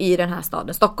och i den här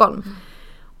staden Stockholm.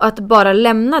 Och att bara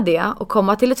lämna det och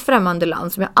komma till ett främmande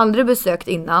land som jag aldrig besökt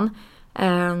innan.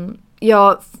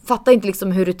 Jag fattar inte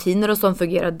liksom hur rutiner och sånt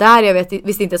fungerar där. Jag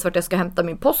visste inte ens vart jag ska hämta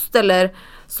min post eller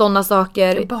sådana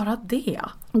saker. Det är bara det.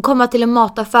 Komma till en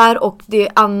mataffär och det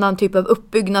är annan typ av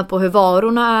uppbyggnad på hur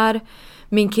varorna är.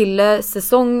 Min kille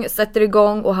säsong sätter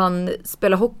igång och han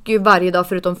spelar hockey varje dag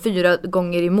förutom 4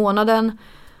 gånger i månaden.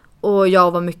 Och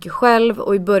jag var mycket själv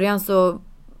och i början så,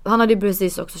 han hade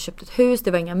precis också köpt ett hus,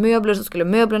 det var inga möbler, så skulle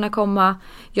möblerna komma.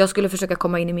 Jag skulle försöka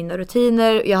komma in i mina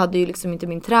rutiner, jag hade ju liksom inte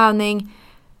min träning.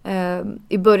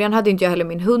 I början hade inte jag heller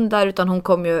min hund där, utan hon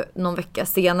kom ju någon vecka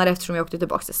senare eftersom jag åkte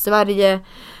tillbaka till Sverige.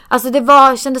 Alltså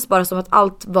det kändes bara som att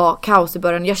allt var kaos i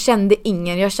början. Jag kände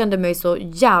ingen, jag kände mig så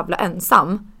jävla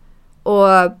ensam. Och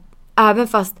även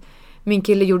fast min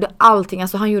kille gjorde allting,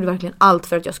 alltså han gjorde verkligen allt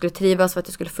för att jag skulle trivas, för att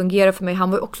det skulle fungera för mig.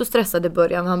 Han var ju också stressad i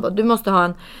början. Han bara, du måste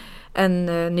ha en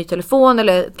ny telefon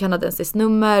eller ett kanadensiskt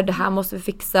nummer, det här måste vi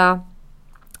fixa.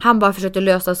 Han bara försökte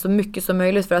lösa så mycket som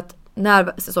möjligt för att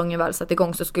när säsongen väl satt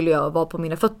igång så skulle jag vara på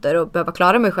mina fötter och behöva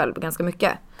klara mig själv ganska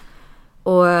mycket.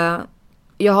 Och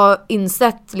jag har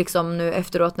insett liksom nu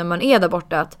efteråt när man är där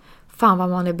borta att fan vad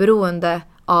man är beroende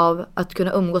av att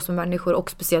kunna umgås med människor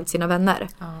och speciellt sina vänner.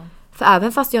 För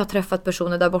även fast jag har träffat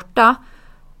personer där borta,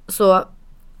 så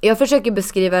jag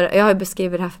har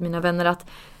beskrivit det här för mina vänner, att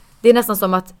det är nästan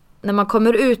som att när man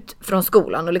kommer ut från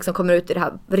skolan och liksom kommer ut i det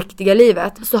här riktiga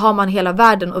livet, så har man hela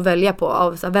världen att välja på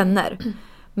av så här vänner.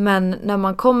 Men när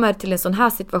man kommer till en sån här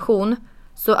situation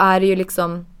så är det ju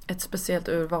liksom ett speciellt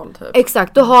urval typ.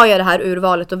 Exakt, då har jag det här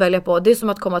urvalet att välja på. Det är som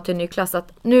att komma till en ny klass,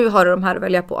 att nu har du de här att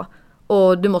välja på.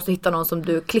 Och du måste hitta någon som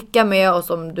du klickar med och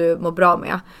som du mår bra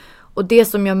med. Och det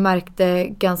som jag märkte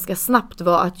ganska snabbt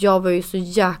var att jag var ju så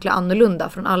jäkla annorlunda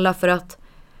från alla. För att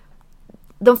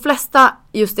de flesta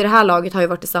just i det här laget har ju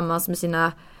varit tillsammans med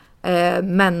sina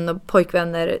män och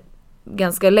pojkvänner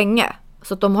ganska länge.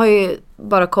 Så att de har ju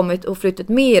bara kommit och flyttat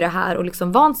med i det här och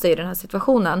liksom vant sig i den här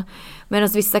situationen. Medan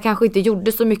vissa kanske inte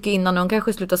gjorde så mycket innan. De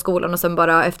kanske slutade skolan och sen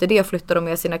bara efter det flyttade de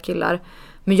med sina killar.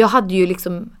 Men jag hade ju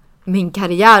liksom min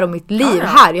karriär och mitt liv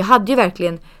här. Jag hade ju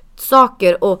verkligen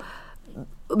saker och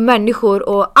människor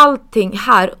och allting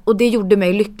här. Och det gjorde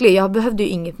mig lycklig. Jag behövde ju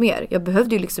inget mer. Jag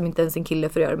behövde ju liksom inte ens en kille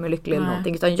för att göra mig lycklig eller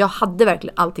någonting. Utan jag hade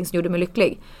verkligen allting som gjorde mig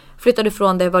lycklig. Flyttade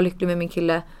ifrån det, var lycklig med min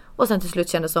kille. Och sen till slut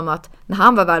kändes det som att när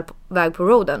han var väg på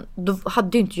roaden, då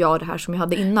hade ju inte jag det här som jag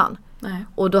hade innan. Nej.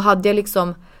 Och då hade jag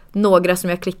liksom några som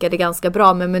jag klickade ganska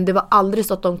bra med, men det var aldrig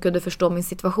så att de kunde förstå min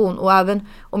situation. Och även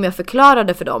om jag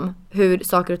förklarade för dem hur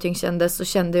saker och ting kändes, så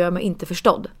kände jag mig inte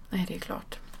förstådd. Nej, det är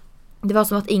klart. Det var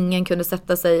som att ingen kunde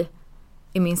sätta sig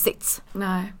i min sits.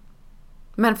 Nej.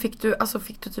 Men fick du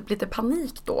typ lite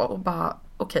panik då och bara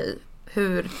okej,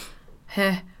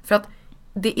 för att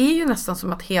det är ju nästan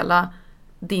som att hela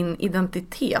din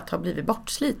identitet har blivit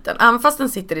bortsliten. Även fast den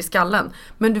sitter i skallen.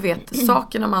 Men du vet,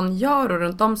 sakerna man gör och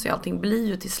runt om sig, allting blir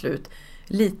ju till slut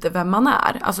lite vem man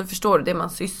är. Alltså förstår du, det man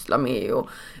sysslar med och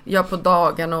gör på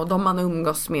dagarna och de man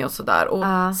umgås med och sådär.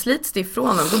 Och slits det ifrån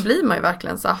en, då blir man ju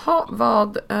verkligen så här,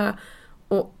 vad...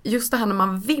 Och just det här när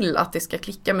man vill att det ska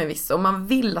klicka med vissa och man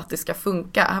vill att det ska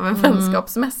funka även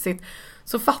vänskapsmässigt,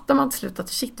 så fattar man till slut att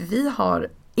shit, vi har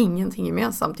ingenting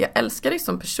gemensamt. Jag älskar dig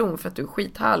som person för att du är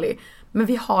skithärlig, men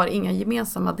vi har inga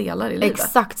gemensamma delar i livet.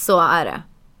 Exakt så är det.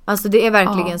 Alltså det är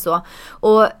verkligen så.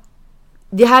 Och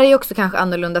det här är också kanske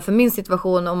annorlunda för min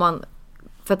situation om man...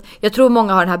 För att jag tror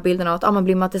många har den här bilden av att man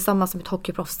blir tillsammans med ett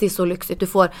hockeyproffs. Det är så lyxigt. Du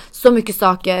får så mycket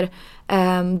saker.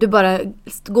 Du bara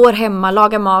går hemma,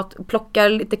 lagar mat, plockar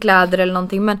lite kläder eller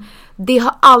någonting. Men det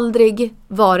har aldrig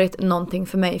varit någonting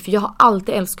för mig. För jag har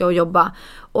alltid älskat att jobba.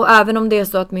 Och även om det är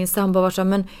så att min sambo var så här,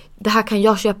 men det här kan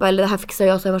jag köpa eller det här fixar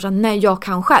jag. Så jag var så här, nej, jag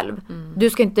kan själv. Du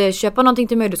ska inte köpa någonting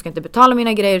till mig. Du ska inte betala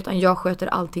mina grejer. Utan jag sköter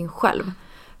allting själv.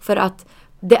 För att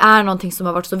det är någonting som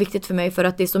har varit så viktigt för mig, för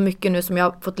att det är så mycket nu som jag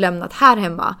har fått lämnat här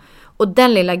hemma. Och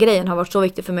den lilla grejen har varit så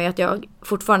viktig för mig att jag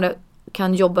fortfarande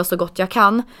kan jobba så gott jag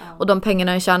kan. Och de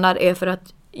pengarna jag tjänar är för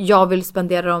att jag vill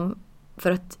spendera dem,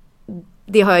 för att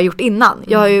det har jag gjort innan.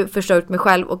 Jag har ju försörjt mig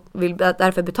själv och vill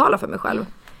därför betala för mig själv.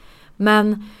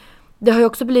 Men det har ju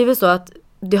också blivit så att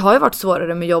det har ju varit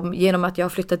svårare med jobb genom att jag har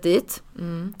flyttat dit.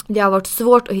 Det har varit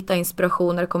svårt att hitta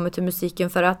inspiration när det kommer till musiken,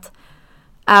 för att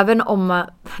även om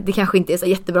det kanske inte är så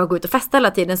jättebra att gå ut och festa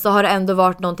hela tiden, så har det ändå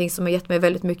varit någonting som har gett mig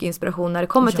väldigt mycket inspiration när det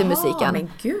kommer till musiken. Ja, men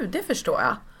gud, det förstår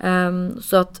jag.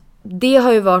 Så att det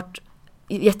har ju varit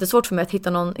jättesvårt för mig att hitta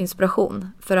någon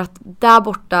inspiration. För att där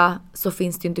borta så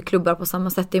finns det ju inte klubbar på samma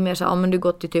sätt. Det är mer så här, men du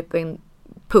går till typ en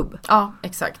pub. Ja,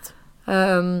 exakt.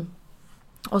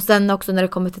 Och sen också när det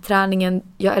kommer till träningen,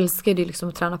 jag älskade ju liksom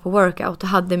att träna på workout. Jag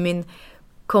hade min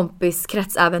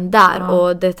kompiskrets även där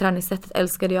och det träningssättet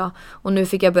älskade jag. Och nu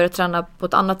fick jag börja träna på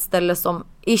ett annat ställe som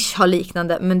ish har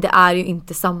liknande, men det är ju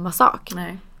inte samma sak.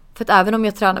 Nej. För att även om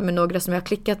jag tränar med några som jag har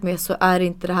klickat med, så är det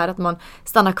inte det här att man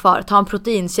stannar kvar, tar en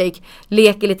proteinshake,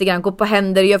 leker lite grann, går på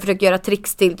händer, jag försöker göra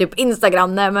tricks till typ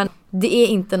Instagram. Nej, men det är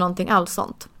inte någonting alls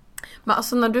sånt. Men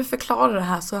alltså när du förklarar det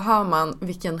här så hör man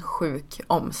vilken sjuk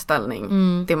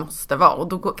omställning det måste vara. Och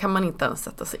då kan man inte ens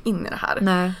sätta sig in i det här.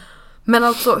 Nej. Men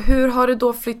alltså, hur har det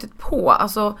då flyttat på?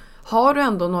 Alltså, har du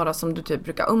ändå några som du typ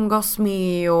brukar umgås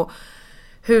med? Och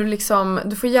hur liksom,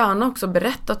 du får gärna också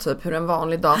berätta typ hur en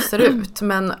vanlig dag ser ut.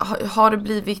 Men har det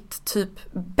blivit typ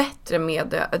bättre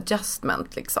med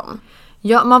adjustment liksom?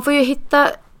 Ja, man får ju hitta...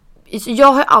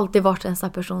 Jag har alltid varit en sån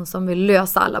här person som vill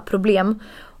lösa alla problem.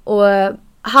 Och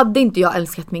hade inte jag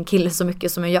älskat min kille så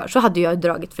mycket som jag gör, så hade jag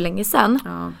dragit för länge sedan.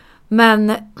 Ja.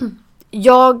 Men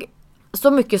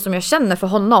så mycket som jag känner för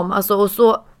honom, alltså, och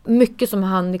så mycket som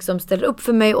han liksom ställer upp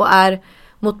för mig och är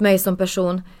mot mig som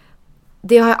person,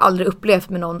 det har jag aldrig upplevt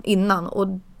med någon innan. Och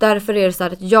därför är det så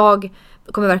här att jag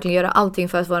kommer verkligen göra allting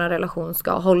för att vår relation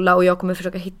ska hålla, och jag kommer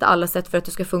försöka hitta alla sätt för att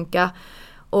det ska funka.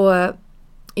 Och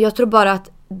jag tror bara att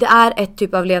det är ett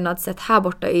typ av levnadssätt här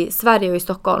borta i Sverige och i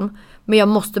Stockholm, men jag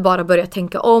måste bara börja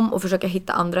tänka om och försöka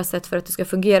hitta andra sätt för att det ska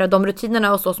fungera. De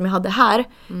rutinerna och så som jag hade här,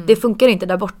 det funkar inte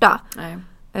där borta. Nej.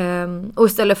 Och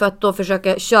istället för att då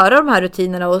försöka köra de här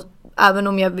rutinerna, och även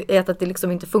om jag vet att det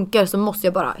liksom inte funkar, så måste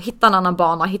jag bara hitta en annan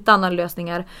bana, hitta andra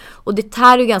lösningar. Och det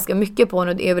tär ju ganska mycket på en,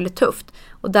 och det är väldigt tufft.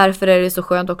 Och därför är det så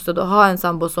skönt också att ha en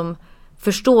sambo som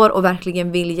förstår och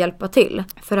verkligen vill hjälpa till.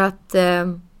 För att,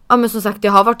 ja men som sagt, det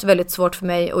har varit väldigt svårt för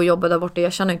mig att jobba där borta.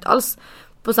 Jag känner inte alls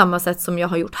på samma sätt som jag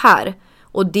har gjort här.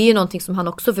 Och det är ju någonting som han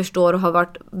också förstår och har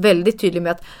varit väldigt tydlig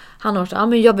med, att han har sagt,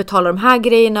 men jag betalar de här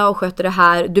grejerna och sköter det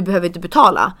här, du behöver inte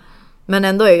betala. Men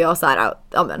ändå är jag så här,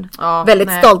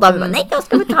 väldigt stolt av mig. Nej, jag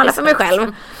ska betala för mig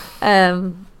själv.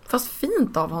 Fast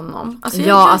fint av honom.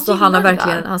 Alltså, alltså han har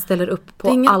verkligen, han ställer upp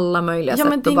på alla möjliga sätt. Ja,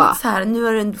 men det är inget så här, nu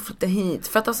har du flyttat hit.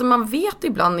 För att alltså, man vet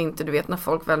ibland inte, du vet, när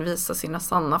folk väl visar sina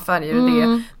sanna färger och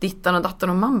det, dittan och datten,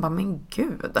 och man bara, men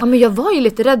gud. Ja, men jag var ju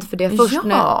lite rädd för det först.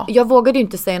 När jag vågade ju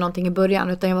inte säga någonting i början,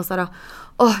 utan jag var så här,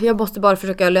 jag måste bara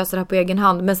försöka lösa det här på egen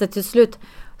hand. Men så till slut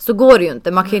så går det ju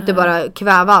inte. Man kan ju inte bara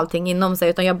kväva allting inom sig,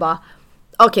 utan jag bara,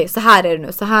 okej, så här är det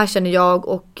nu. Så här känner jag,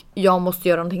 och jag måste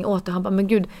göra någonting åt det. Han bara, men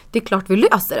gud, det är klart vi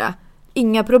löser det.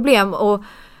 Inga problem. Och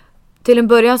till en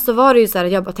början så var det ju så här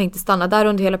att jag bara tänkte stanna där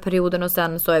under hela perioden, och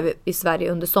sen så är vi i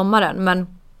Sverige under sommaren. Men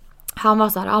han var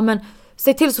så här, ja men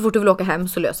säg till så fort du vill åka hem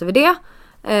så löser vi det.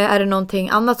 Är det någonting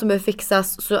annat som behöver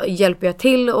fixas så hjälper jag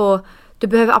till, och du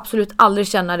behöver absolut aldrig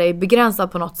känna dig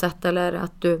begränsad på något sätt, eller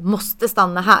att du måste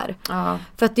stanna här.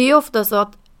 För att det är ju ofta så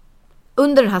att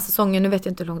under den här säsongen, nu vet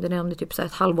jag inte hur lång den är, om det är typ så här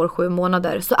ett halvår, 7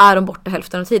 månader, så är de borta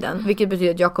hälften av tiden. Vilket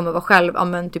betyder att jag kommer vara själv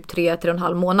typ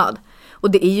 3,5 månad.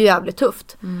 Och det är ju jävligt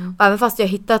tufft. Och även fast jag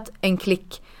har hittat en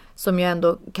klick som jag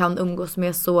ändå kan umgås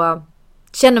med, så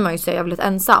känner man ju sig jävligt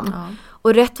ensam.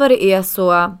 Och rätt vad det är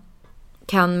så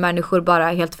kan människor bara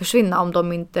helt försvinna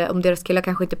om deras killar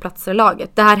kanske inte platsar i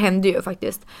laget. Det här hände ju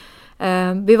faktiskt.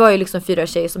 Vi var ju liksom 4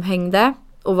 tjejer som hängde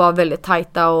och var väldigt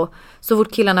tajta, och så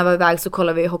fort killarna var iväg så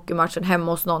kollade vi hockeymatchen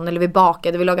hemma hos någon, eller vi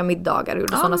bakade, vi lagade middagar och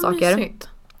gjorde sådana saker.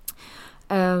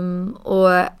 Och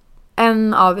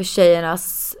en av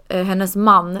tjejernas, hennes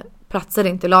man platsade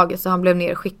inte i laget, så han blev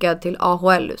nerskickad till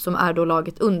AHL, som är då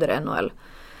laget under NHL.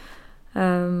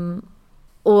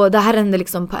 Och det här hände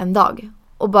liksom på en dag.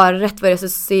 Och bara rätt vad det så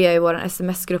ser jag i vår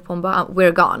sms-grupp, hon bara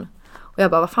we're gone. Och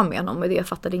jag bara, vad fan menar hon med det? Jag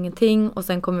fattade ingenting. Och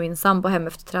sen kommer min sambo hem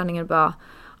efter träningen och bara,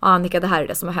 Annika, det här är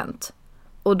det som har hänt.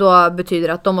 Och då betyder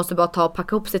det att de måste bara ta och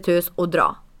packa ihop sitt hus och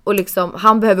dra. Och liksom,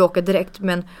 han behöver åka direkt,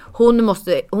 men hon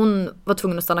var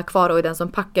tvungen att stanna kvar och är den som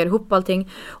packar ihop allting.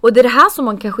 Och det är det här som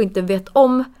man kanske inte vet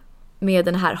om med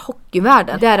den här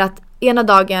hockeyvärlden. Det är att ena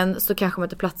dagen så kanske man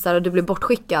inte platsar och du blir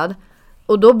bortskickad.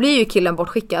 Och då blir ju killen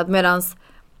bortskickad, medans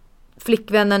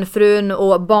flickvännen, frun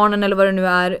och barnen eller vad det nu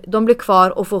är, de blir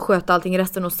kvar och får sköta allting i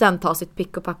resten och sen ta sitt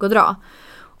pick och pack och dra.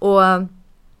 Och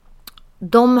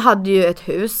de hade ju ett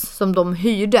hus som de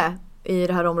hyrde i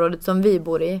det här området som vi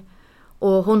bor i.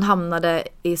 Och hon hamnade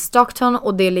i Stockton,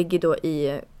 och det ligger då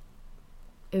i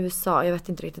USA. Jag vet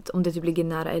inte riktigt om det typ ligger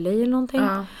nära LA eller någonting.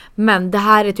 Men det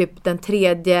här är typ den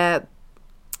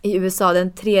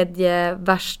tredje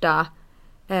värsta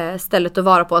stället att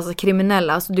vara på, alltså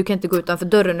kriminella. Alltså du kan inte gå utanför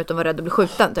dörren utan vara rädd att bli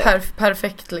skjuten typ.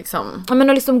 Perfekt liksom. Ja, men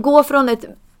att liksom gå från ett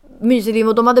mysigt liv,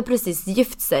 och de hade precis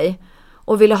gift sig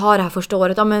och ville ha det här första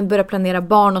året, börja planera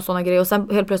barn och såna grejer, och sen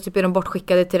helt plötsligt blir de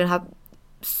bortskickade till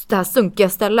det här sunkiga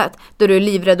stället där du är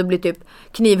livrädd och blir typ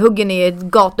knivhuggen i ett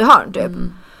gatuhörn typ.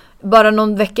 Bara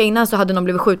någon vecka innan så hade någon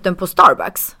blivit skjuten på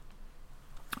Starbucks.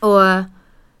 Och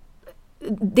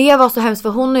det var så hemskt, för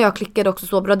hon och jag klickade också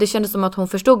så bra. Det kändes som att hon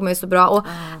förstod mig så bra. Och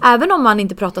även om man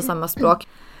inte pratar samma språk,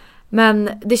 men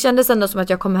det kändes ändå som att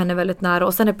jag kom henne väldigt nära.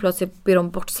 Och sen är plötsligt blir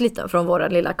de bortsliten från våra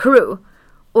lilla crew.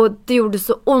 Och det gjorde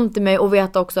så ont i mig att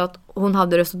veta också att hon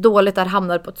hade det så dåligt. Där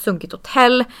hamnade på ett sunkigt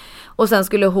hotell. Och sen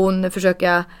skulle hon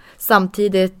försöka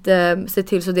samtidigt se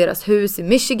till så deras hus i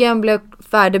Michigan blev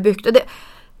färdigbyggt. Och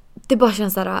det bara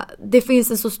känns så här, det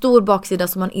finns en så stor baksida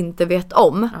som man inte vet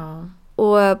om.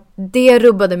 Och det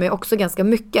rubbade mig också ganska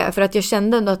mycket. För att jag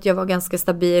kände ändå att jag var ganska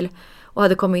stabil och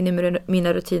hade kommit in i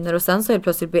mina rutiner. Och sen så helt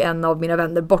plötsligt blev en av mina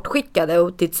vänner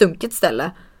bortskickade till ett sunkigt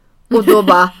ställe. Och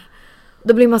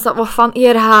då blir man så, vad fan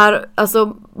är det här?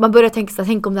 Alltså man börjar tänka så här,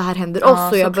 tänk om det här händer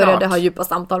oss. Och jag började ha djupa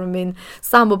samtal med min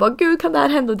sambo och bara, gud kan det här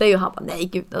hända dig? Och han bara, nej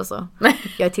gud alltså,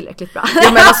 jag är tillräckligt bra.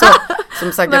 Ja, men alltså,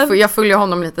 som sagt, jag följer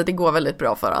honom lite, det går väldigt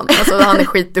bra för honom. Alltså han är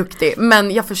skitduktig.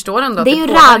 Men jag förstår ändå att det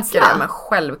påverkar det, men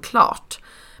självklart.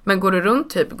 Men går du runt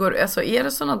typ, alltså är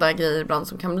det sådana där grejer ibland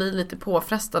som kan bli lite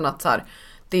påfrestande att så här,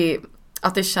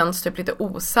 att det känns typ lite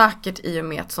osäkert i och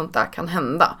med att sånt där kan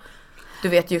hända. Du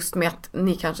vet, just med att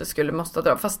ni kanske måste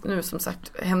dra. Fast nu som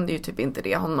sagt händer ju typ inte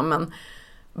det honom. Men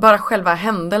bara själva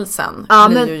händelsen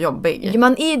blir ju jobbig.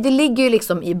 Det ligger ju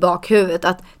liksom i bakhuvudet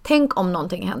att tänk om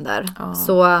någonting händer.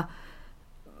 Så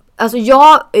alltså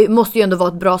jag måste ju ändå vara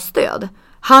ett bra stöd.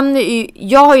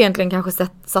 Jag har egentligen kanske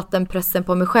satt den pressen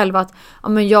på mig själv att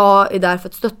jag är där för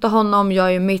att stötta honom.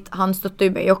 Han stöttar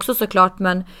ju mig också såklart.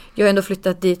 Men jag har ändå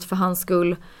flyttat dit för hans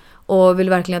skull. Och vill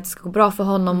verkligen att det ska gå bra för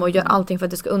honom. Och gör allting för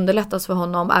att det ska underlättas för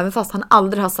honom. Även fast han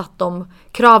aldrig har satt de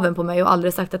kraven på mig. Och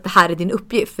aldrig sagt att det här är din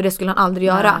uppgift. För det skulle han aldrig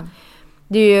göra.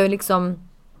 Det är ju liksom,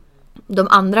 de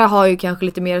andra har ju kanske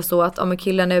lite mer så att om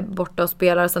killen är borta och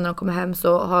spelar. Sen när de kommer hem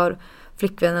så har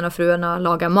flickvännerna och fruarna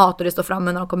lagat mat. Och det står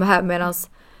framme när de kommer hem. Medan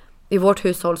i vårt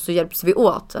hushåll så hjälps vi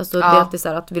åt. Alltså det är alltid så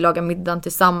här att vi lagar middagen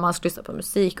tillsammans. Lyssnar på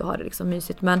musik och har det liksom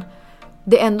mysigt. Men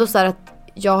det är ändå så här att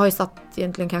jag har ju satt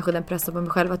egentligen kanske den pressen på mig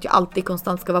själv att jag alltid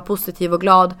konstant ska vara positiv och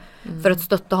glad för att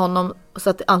stötta honom så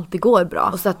att det alltid går bra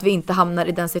och så att vi inte hamnar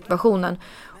i den situationen.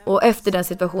 Och efter den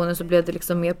situationen så blev det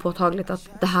liksom mer påtagligt att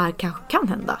det här kanske kan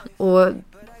hända. Och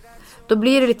då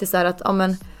blir det lite så här att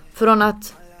från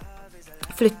att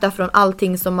flytta från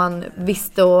allting som man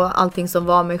visste och allting som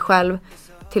var mig själv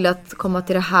till att komma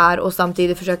till det här och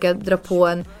samtidigt försöka dra på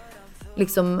en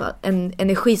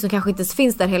energi som kanske inte ens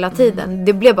finns där hela tiden.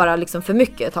 Det blev bara liksom för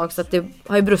mycket ett tag så att det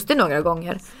har ju brustit några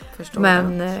gånger.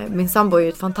 Men min sambo är ju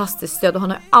ett fantastiskt stöd och han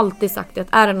har alltid sagt att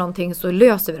är det någonting så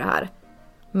löser vi det här.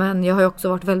 Men jag har ju också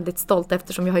varit väldigt stolt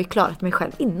eftersom jag har ju klarat mig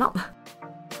själv innan.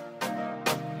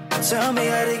 Tell me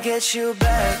how to get you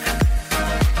back.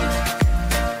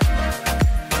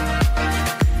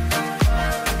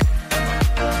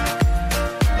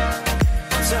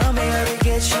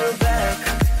 get your back.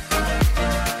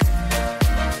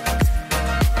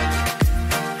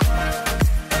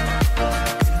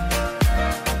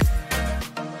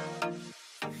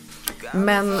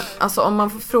 Men alltså om man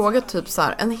får fråga typ så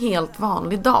här, en helt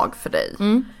vanlig dag för dig.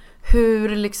 Hur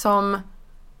liksom,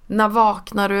 när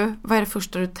vaknar du? Vad är det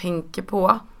första du tänker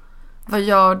på? Vad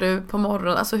gör du på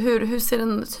morgonen? Alltså hur ser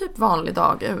en typ vanlig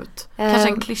dag ut? Kanske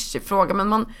en klyschig fråga,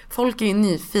 men folk är ju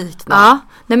nyfikna. Ja,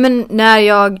 nej men när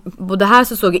jag bodde här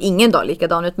så såg ju ingen dag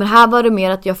likadan ut. Men här var det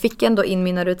mer att jag fick ändå in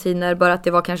mina rutiner. Bara att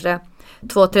det var kanske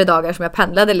 2-3 dagar som jag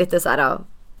pendlade lite så här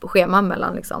scheman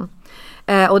mellan liksom.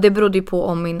 Och det berodde ju på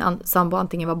om min sambo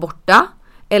antingen var borta.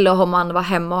 Eller om han var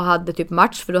hemma och hade typ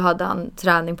match. För då hade han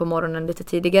träning på morgonen lite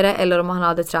tidigare. Eller om han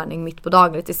hade träning mitt på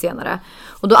dagen lite senare.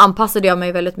 Och då anpassade jag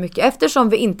mig väldigt mycket. Eftersom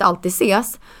vi inte alltid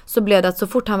ses. Så blev det att så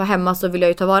fort han var hemma så ville jag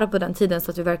ju ta vara på den tiden.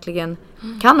 Så att vi verkligen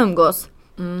kan umgås.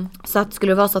 Så att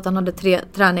skulle det vara så att han hade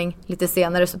träning lite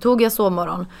senare. Så tog jag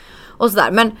sovmorgon. Och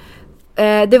sådär. Men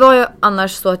det var ju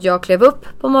annars så att jag klev upp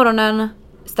på morgonen.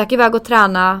 Stack iväg och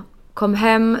träna. Kom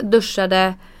hem,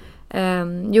 duschade.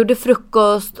 Gjorde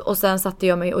frukost och sen satte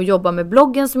jag mig och jobbade med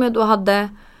bloggen som jag då hade.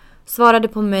 Svarade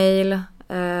på mail.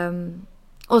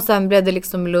 Och sen blev det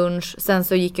liksom lunch. Sen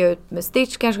så gick jag ut med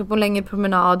Stitch kanske på en längre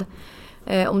promenad.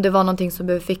 Om det var någonting som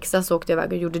behövde fixas så åkte jag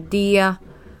iväg och gjorde det.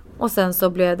 Och sen så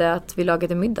blev det att vi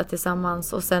lagade middag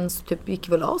tillsammans. Och sen så typ gick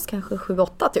vi väl oss kanske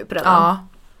 7-8 typ redan. Ja.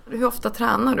 Hur ofta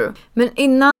tränar du? Men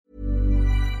innan...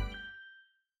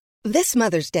 This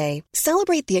Mother's Day,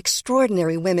 celebrate the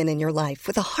extraordinary women in your life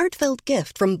with a heartfelt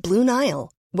gift from Blue Nile.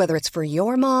 Whether it's for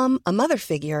your mom, a mother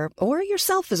figure, or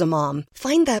yourself as a mom,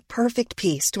 find that perfect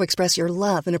piece to express your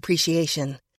love and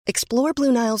appreciation. Explore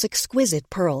Blue Nile's exquisite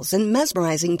pearls and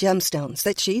mesmerizing gemstones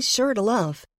that she's sure to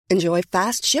love. Enjoy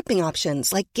fast shipping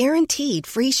options like guaranteed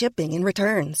free shipping and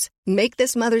returns. Make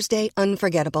this Mother's Day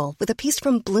unforgettable with a piece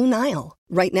from Blue Nile.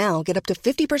 Right now, get up to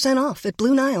 50% off at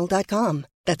BlueNile.com.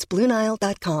 That's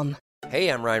BlueNile.com. Hey,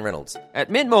 I'm Ryan Reynolds. At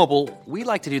Mint Mobile, we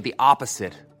like to do the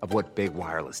opposite of what Big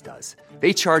Wireless does.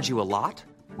 They charge you a lot,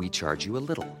 we charge you a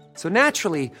little. So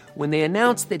naturally, when they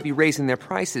announced they'd be raising their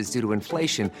prices due to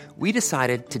inflation, we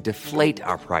decided to deflate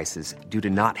our prices due to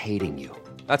not hating you.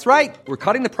 That's right. We're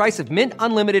cutting the price of Mint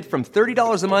Unlimited from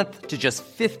 $30 a month to just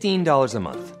 $15 a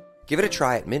month. Give it a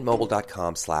try at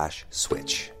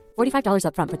mintmobile.com/switch. $45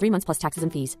 up front for 3 months plus taxes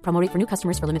and fees. Promo rate for new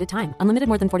customers for limited time. Unlimited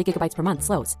more than 40 gigabytes per month.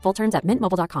 Slows full terms at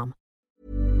mintmobile.com.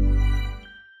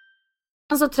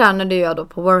 Så tränade jag då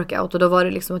på workout och då var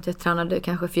det liksom att jag tränade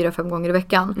kanske 4-5 gånger i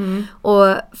veckan.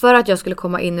 Och för att jag skulle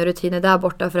komma in i rutiner där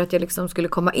borta, för att jag liksom skulle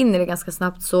komma in i det ganska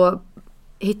snabbt, så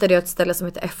hittade jag ett ställe som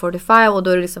heter F45 och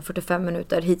då är det liksom 45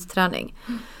 minuter hitträning.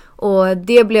 Och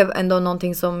det blev ändå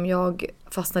någonting som jag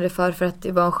fastnade för att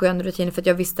det var en skön rutin, för att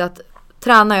jag visste att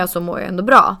tränar jag så mår jag ändå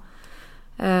bra.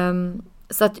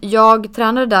 Så att jag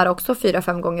tränade där också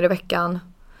 4-5 gånger i veckan.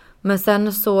 Men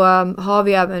sen så har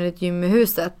vi även ett gym i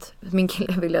huset. Min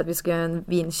kille ville att vi ska göra en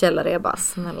vinkällare. Jag bara,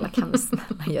 snälla kan vi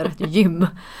snälla göra ett gym?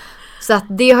 Så att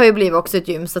det har ju blivit också ett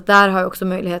gym. Så att där har jag också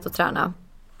möjlighet att träna.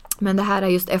 Men det här är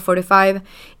just F45.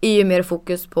 Är ju mer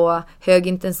fokus på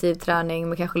högintensiv träning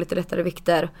med kanske lite lättare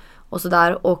vikter och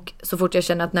sådär. Och så fort jag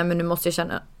känner att nej, men nu måste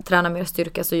jag träna mer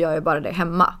styrka, så gör jag bara det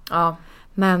hemma. Ja.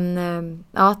 Men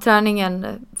ja, träningen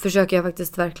försöker jag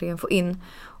faktiskt verkligen få in.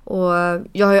 Och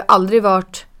jag har ju aldrig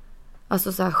varit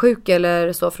alltså så här sjuk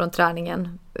eller så från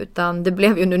träningen. Utan det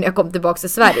blev ju nu när jag kom tillbaka till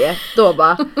Sverige. Då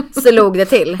bara slog det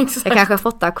till. Jag kanske har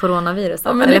fått det här coronaviruset.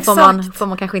 Ja, eller får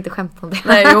man kanske inte skämta om det.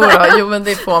 Nej, jo men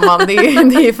det får man. Det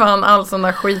är fan all sån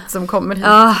där skit som kommer hit.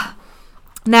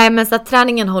 Nej, men så att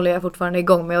träningen håller jag fortfarande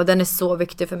igång med. Och den är så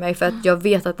viktig för mig. För att jag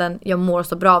vet att jag mår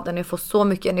så bra av den. Jag får så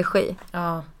mycket energi.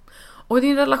 Ja. Och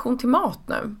din relation till mat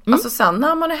nu. Alltså sen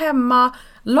när man är hemma,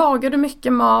 lagar du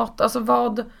mycket mat? Alltså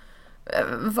vad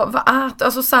äter?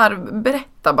 Alltså så här,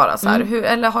 berätta bara så här. Hur,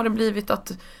 eller har det blivit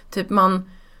att typ man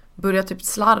börjar typ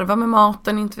slarva med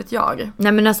maten, inte vet jag?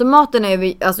 Nej, men alltså maten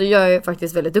alltså jag är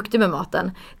faktiskt väldigt duktig med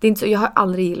maten. Det är inte så, jag har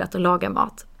aldrig gillat att laga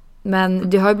mat. Men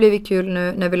det har ju blivit kul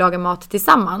nu när vi lagar mat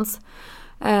tillsammans.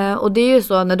 Och det är ju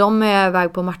så, när de är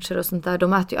iväg på matcher och sånt där,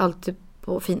 de äter ju alltid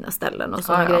på fina ställen och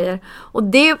såna grejer. Och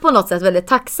det är ju på något sätt väldigt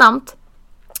tacksamt.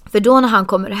 För då när han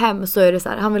kommer hem så är det så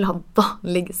här, han vill ha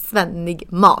vanlig svennig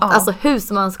mat. Alltså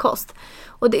husmanskost.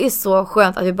 Och det är så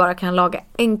skönt att vi bara kan laga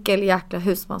enkel jäkla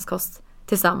husmanskost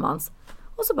tillsammans.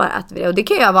 Och så bara äter vi det. Och det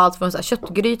kan ju vara allt från så här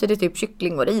köttgrytor till typ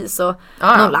kyckling och ris och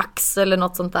någon lax eller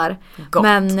något sånt där. Gott.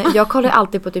 Men jag kollar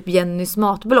alltid på typ Jennys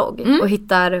matblogg och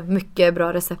hittar mycket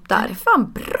bra recept där. Det är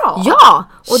fan bra. Ja!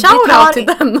 Och shout-out till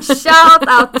den.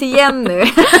 Shout-out till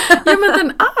Jenny. Ja, men den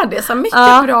är det. Så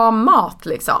mycket bra mat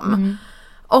liksom.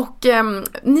 Och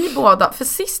ni båda, för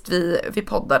sist vi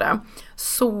poddade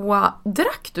så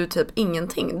drack du typ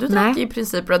ingenting. Du drack i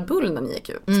princip Red Bull när ni gick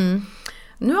ut.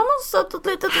 Nu har man satt ett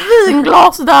litet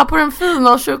vinglas där på den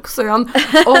fina köksön.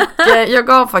 Och jag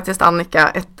gav faktiskt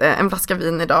Annika en flaska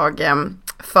vin idag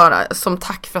som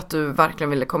tack för att du verkligen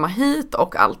ville komma hit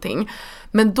och allting.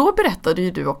 Men då berättade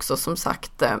ju du också som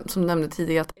sagt, som nämnde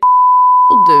tidigare att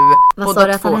och du... Vad sa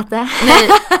du att han hette? Nej.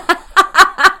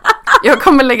 Jag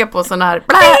kommer lägga på sån här...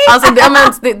 Alltså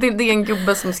det är en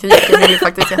gubbe som skriker. Det är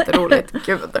faktiskt jätteroligt.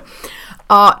 Gud.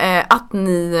 Ja, att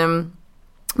ni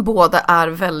båda är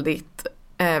väldigt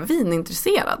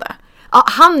vinintresserade. Ja,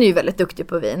 han är ju väldigt duktig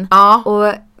på vin. Ja.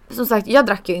 Och som sagt, jag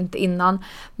drack ju inte innan.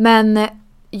 Men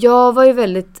jag var ju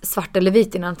väldigt svart eller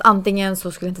vit innan. Att antingen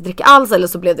så skulle jag inte dricka alls eller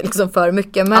så blev det liksom för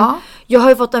mycket. Men jag har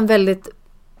ju fått en väldigt,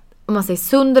 om man säger,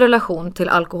 sund relation till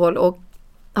alkohol och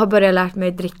har börjat lärt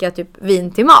mig dricka typ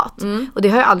vin till mat. Och det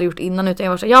har jag aldrig gjort innan, utan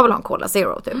jag var så jag vill ha en Cola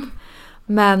Zero typ.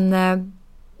 Men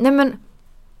nej, men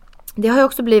det har ju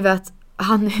också blivit att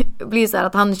han blir så här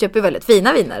att han köper väldigt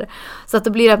fina viner. Så att det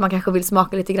blir att man kanske vill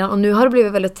smaka lite grann. Och nu har det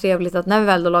blivit väldigt trevligt att när vi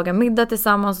väl då lagar middag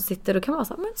tillsammans och sitter, då kan man vara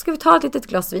så här, men ska vi ta ett litet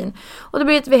glas vin? Och då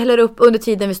blir det att vi häller upp under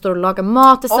tiden vi står och lagar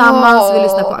mat tillsammans. Vi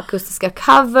lyssnar på akustiska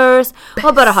covers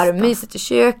och bara har det mysigt i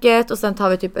köket. Och sen tar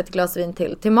vi typ ett glas vin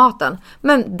till maten.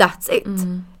 Men that's it.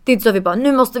 Det är inte så att vi bara,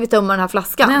 nu måste vi tömma den här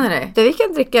flaskan. Nej. Vi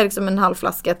kan dricka liksom en halv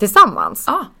flaska tillsammans.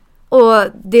 Ja. Och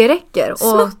det räcker.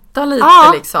 Smutta lite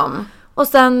liksom. Och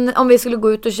sen om vi skulle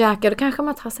gå ut och käka, då kanske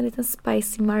man tar sig en liten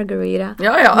spicy margarita.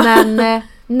 Ja. Men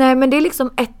nej, men det är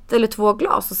liksom 1 eller 2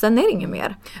 glas och sen är det inget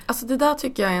mer. Alltså det där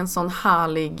tycker jag är en sån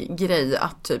härlig grej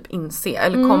att typ inse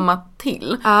eller komma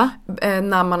till.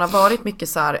 När man har varit mycket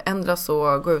så här, ändra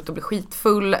så gå ut och bli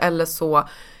skitfull eller så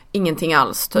ingenting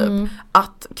alls typ.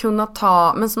 Att kunna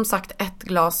ta, men som sagt, 1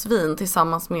 glas vin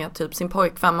tillsammans med typ sin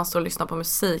pojkvän, man står och lyssnar på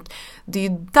musik. Det är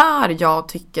där jag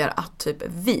tycker att typ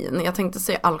vin, jag tänkte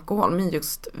säga alkohol, men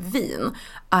just vin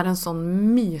är en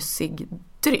sån mysig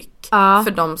dryck.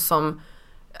 För de som,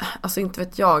 alltså inte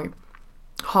vet jag,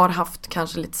 har haft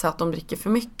kanske lite så att de dricker för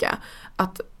mycket.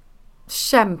 Att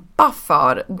kämpa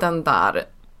för den där,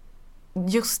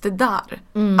 just det där,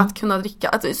 att kunna dricka,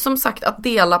 att, som sagt, att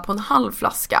dela på en halv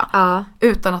flaska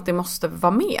utan att det måste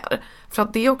vara mer, för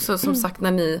att det är också som sagt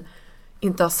när ni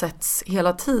inte har setts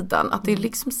hela tiden, att det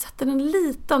liksom sätter en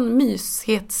liten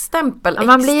myshetsstämpel extra.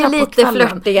 Man blir lite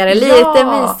flörtigare, lite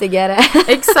mysigare.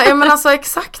 Exakt, men alltså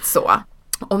exakt så.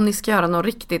 Om ni ska göra något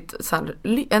riktigt så här,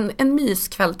 en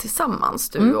myskväll tillsammans,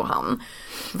 du och han.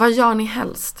 Vad gör ni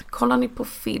helst? Kollar ni på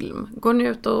film? Går ni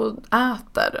ut och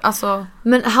äter? Alltså...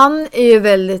 Men han är ju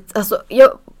väldigt, alltså jag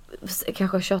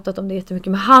kanske har tjatat om det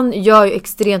jättemycket, men han gör ju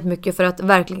extremt mycket för att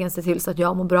verkligen se till så att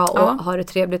jag mår bra och har det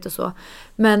trevligt och så.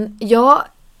 Men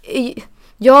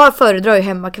jag föredrar ju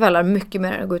hemmakvällar mycket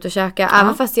mer än att gå ut och käka.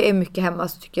 Även fast jag är mycket hemma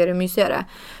så tycker jag det är mysigare.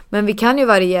 Men vi kan ju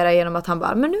variera genom att han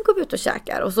bara, men nu går vi ut och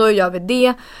käkar. Och så gör vi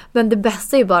det. Men det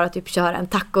bästa är ju bara att typ köra en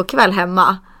tacokväll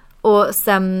hemma. Och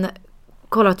sen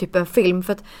kolla typ en film.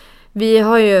 För att vi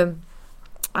har ju,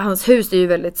 hans hus är ju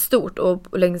väldigt stort.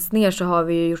 Och längst ner så har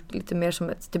vi ju gjort lite mer som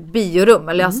ett typ biorum.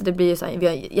 Eller alltså det blir ju så här, vi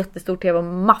har en jättestor tv och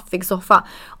maffig soffa.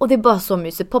 Och det är bara så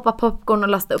mysigt. Poppa popcorn och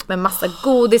lasta upp med en massa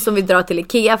godis som vi drar till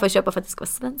Ikea för att köpa för att det ska vara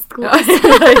svenskt godis.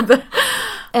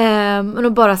 Men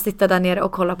att bara sitta där nere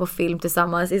och kolla på film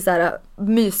tillsammans i så här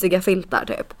mysiga filtar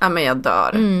typ. Ja, men jag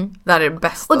dör. Det här är det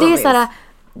bästa. Och det är så här,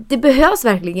 det behövs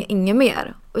verkligen inget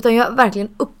mer. Utan jag verkligen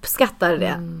uppskattar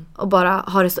det. Och bara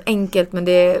ha det så enkelt, men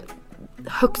det är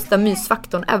högsta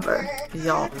mysfaktorn ever.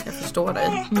 Ja, jag förstår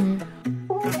dig.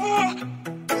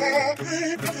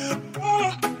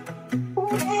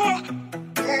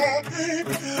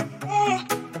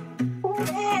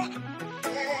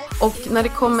 Och när det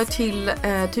kommer till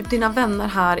typ dina vänner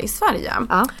här i Sverige,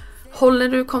 håller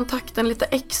du kontakten lite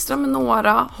extra med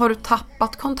några? Har du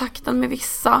tappat kontakten med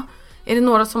vissa? Är det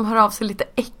några som hör av sig lite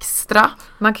extra?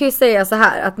 Man kan ju säga så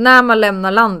här, att när man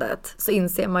lämnar landet så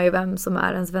inser man ju vem som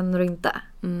är ens vänner och inte.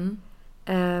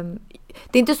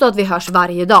 Det är inte så att vi hörs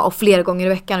varje dag och flera gånger i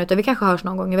veckan, utan vi kanske hörs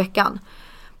någon gång i veckan.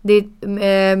 Det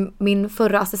är min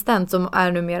förra assistent som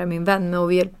är numera min vän,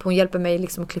 och hon hjälper mig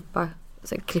liksom klippa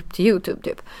klipp till YouTube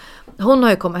typ. Hon har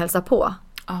ju kommit och hälsa på.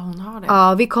 Ja, hon har det.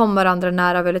 Ja, vi kom varandra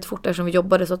nära väldigt fort eftersom vi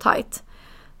jobbade så tajt.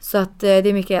 Så att det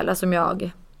är Mikaela som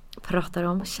jag pratar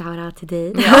om. Shoutout till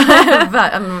dig. Ja,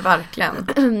 verkligen.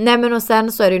 Nej, men och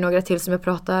sen så är det ju några till som jag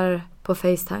pratar på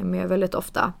FaceTime med väldigt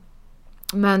ofta.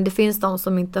 Men det finns de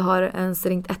som inte har ens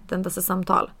ringt ett enda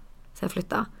samtal sen jag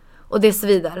flyttade. Och det är så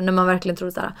vidare när man verkligen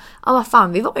tror så här, vad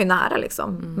fan, vi var ju nära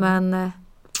liksom. Men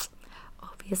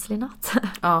obviously not.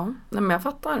 Ja, men jag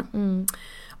fattar.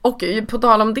 Och på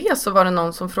tal om det så var det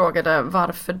någon som frågade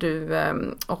varför du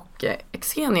och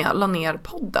Xenia la ner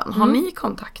podden. Har ni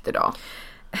kontakt idag?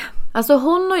 Alltså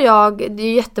hon och jag, det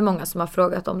är jättemånga som har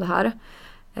frågat om det här.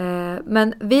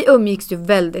 Men vi umgicks ju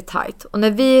väldigt tajt. Och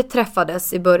när vi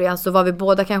träffades i början så var vi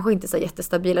båda kanske inte så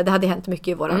jättestabila. Det hade hänt mycket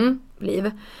i våra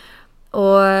liv.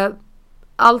 Och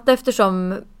allt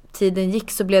eftersom tiden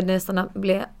gick så blev det nästan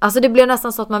det blev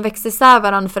nästan så att man växte isär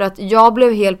varandra, för att jag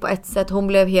blev helt på ett sätt, hon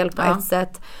blev helt på ett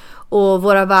sätt, och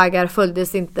våra vägar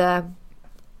följdes inte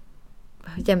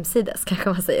jämsides, kanske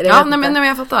man säger. Ja, men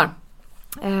jag fattar.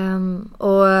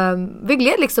 Och vi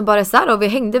gled liksom bara isär och vi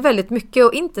hängde väldigt mycket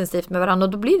och intensivt med varandra,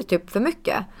 och då blir det typ för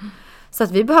mycket. Så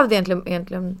att vi behövde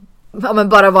egentligen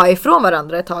bara vara ifrån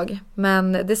varandra ett tag.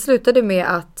 Men det slutade med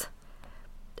att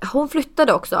hon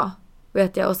flyttade också,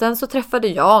 vet jag, och sen så träffade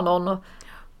jag någon och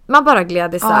man bara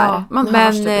gled isär. Ja, man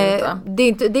hörs typ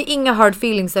inte. Det är inga hard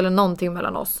feelings eller någonting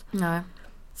mellan oss. Nej.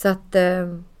 Så att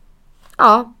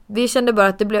vi kände bara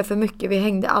att det blev för mycket. Vi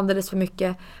hängde alldeles för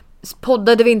mycket.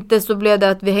 Poddade vi inte så blev det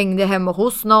att vi hängde hemma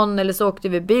hos någon, eller så åkte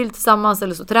vi bil tillsammans,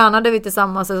 eller så tränade vi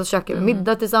tillsammans, eller så käkade vi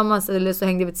middag tillsammans, eller så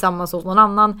hängde vi tillsammans hos någon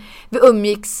annan. Vi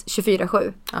umgicks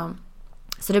 24/7. Ja.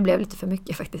 Så det blev lite för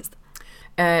mycket faktiskt.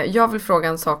 Jag vill fråga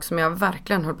en sak som jag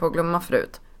verkligen höll på att glömma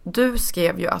förut. Du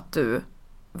skrev ju att du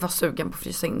var sugen på att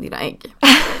frysa in dina ägg.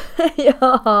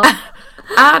 Ja.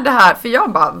 Är det här, för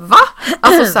jag bara, va?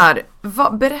 Alltså så här,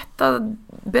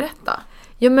 berätta.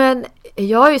 Ja, men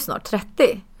jag är ju snart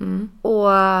 30. Och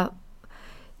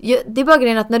det är bara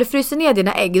grejen att när du fryser ner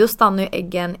dina ägg, då stannar ju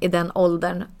äggen i den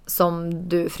åldern som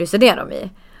du fryser ner dem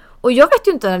i. Och jag vet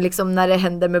ju inte liksom när det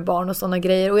händer med barn och sådana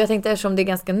grejer. Och jag tänkte, eftersom det är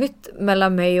ganska nytt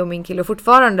mellan mig och min kille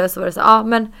fortfarande, så var det så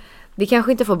men vi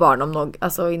kanske inte får barn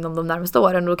inom de närmaste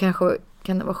åren. Och då kanske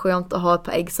kan det vara skönt att ha ett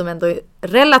par ägg som ändå är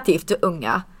relativt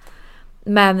unga.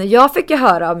 Men jag fick ju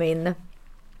höra av min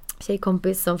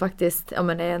tjejkompis som faktiskt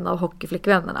är en av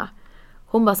hockeyflickvännerna.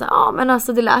 Hon bara så men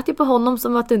alltså det lät ju på honom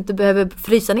som att du inte behöver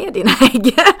frysa ner dina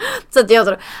ägg. Så att jag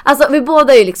tror, alltså vi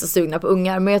båda är ju liksom sugna på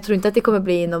ungar, men jag tror inte att det kommer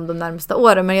bli inom de närmaste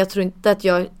åren. Men jag tror inte att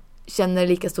jag känner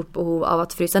lika stort behov av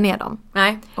att frysa ner dem.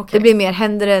 Nej, okej. Det blir mer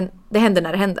det händer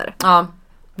när det händer. Ja.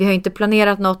 Vi har inte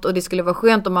planerat något, och det skulle vara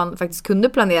skönt om man faktiskt kunde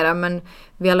planera, men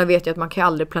vi alla vet ju att man kan ju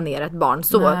aldrig planera ett barn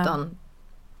så. Nej. Utan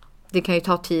det kan ju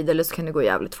ta tid, eller så kan det gå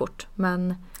jävligt fort.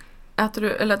 Men äter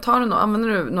du, eller använder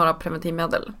du några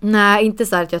preventivmedel? Nej, inte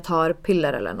så här att jag tar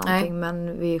piller eller någonting. Nej.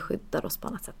 Men vi skyddar oss på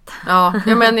annat sätt. Ja,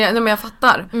 men jag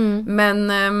fattar.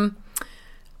 Men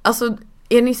alltså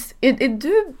är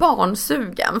du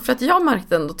barnsugen? För att jag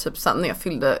märkte ändå typ sen när jag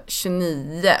fyllde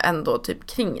 29 ändå typ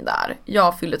kring där.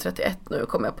 Jag fyllde 31 nu,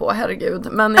 kom jag på, herregud.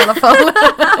 Men i alla fall.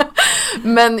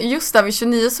 Men just där vid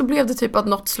 29 så blev det typ att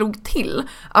något slog till.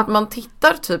 Att man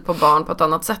tittar typ på barn på ett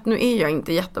annat sätt. Nu är jag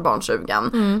inte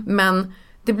jättebarnsugen. Men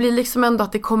det blir liksom ändå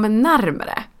att det kommer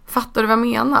närmare. Fattar du vad jag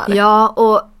menar? Ja,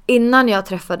 och innan jag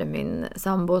träffade min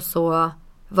sambo så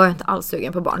var jag inte alls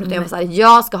sugen på barn. Utan jag var såhär,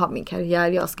 jag ska ha min karriär,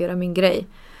 jag ska göra min grej.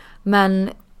 Men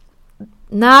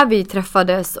när vi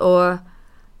träffades och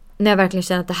när jag verkligen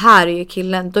kände att det här är ju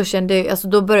killen,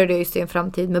 då började jag ju se en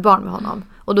framtid med barn med honom.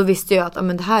 Och då visste jag att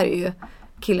det här är ju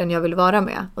killen jag vill vara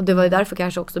med. Och det var ju därför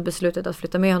kanske också beslutet att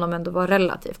flytta med honom ändå var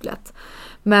relativt lätt.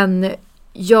 Men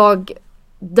jag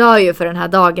dör ju för den här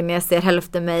dagen när jag ser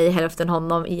hälften mig, hälften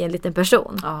honom i en liten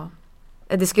person. Ja.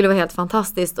 Det skulle vara helt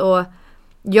fantastiskt, och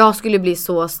jag skulle bli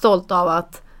så stolt av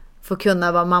att få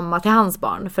kunna vara mamma till hans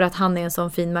barn. För att han är en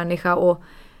sån fin människa, och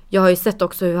jag har ju sett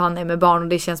också hur han är med barn, och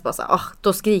det känns bara så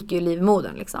då skriker ju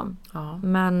livmodern liksom. Ja.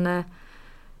 Men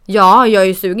ja, jag är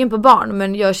ju sugen på barn,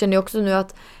 men jag känner ju också nu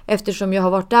att eftersom jag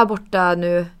har varit där borta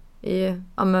nu i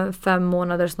 5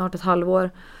 månader, snart ett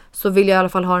halvår, så vill jag i alla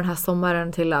fall ha den här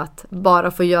sommaren till att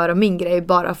bara få göra min grej,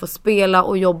 bara få spela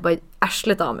och jobba i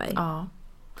arslet av mig. Ja.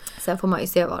 Sen får man ju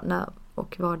se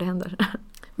var det händer.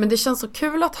 Men det känns så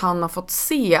kul att han har fått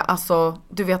se, alltså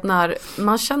du vet när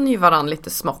man känner ju varandra lite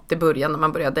smått i början när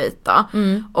man börjar dejta.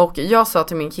 Och jag sa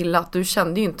till min kille att du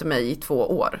kände ju inte mig i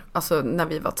 2 år, alltså när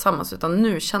vi var tillsammans, utan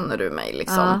nu känner du mig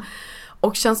liksom. Ja.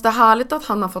 Och känns det härligt att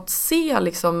han har fått se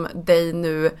liksom dig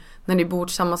nu när ni bor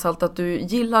tillsammans, allt att du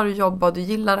gillar att jobba, du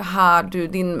gillar det här,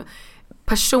 din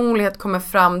personlighet kommer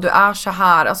fram, du är så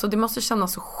här. Alltså det måste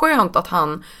kännas så skönt att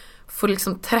han får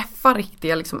liksom träffa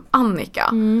riktiga liksom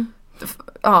Annika.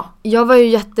 Ja. Jag var ju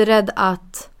jätterädd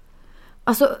att,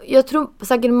 alltså jag tror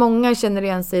säkert många känner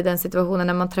igen sig i den situationen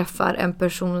när man träffar en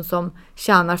person som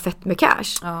tjänar fett med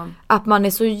cash. Ja. Att man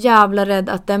är så jävla rädd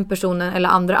att den personen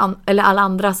eller alla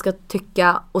andra ska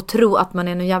tycka och tro att man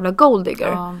är en jävla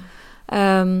golddigger. Ja.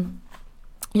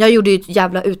 Jag gjorde ju ett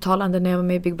jävla uttalande när jag var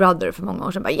med i Big Brother för många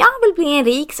år sedan. Bara, jag vill bli en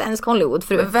rik svensk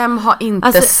Hollywoodfru. Vem har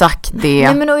inte sagt det?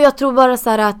 Nej, men och jag tror bara så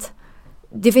här att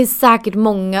det finns säkert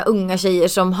många unga tjejer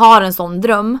som har en sån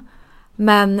dröm.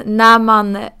 Men när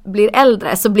man blir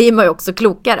äldre så blir man ju också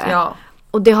klokare. Ja.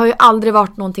 Och det har ju aldrig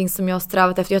varit någonting som jag har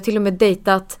strävat efter. Jag har till och med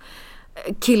dejtat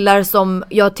killar som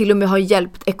jag till och med har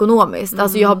hjälpt ekonomiskt.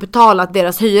 Alltså jag har betalat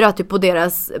deras hyra typ på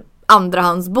deras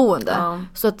andrahandsboende. Ja.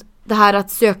 Så att det här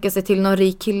att söka sig till någon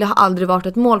rik kille har aldrig varit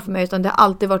ett mål för mig. Utan det har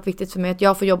alltid varit viktigt för mig att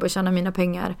jag får jobba och tjäna mina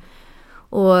pengar.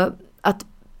 Och att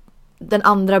den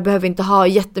andra behöver inte ha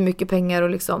jättemycket pengar och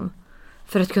liksom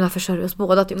för att kunna försörja oss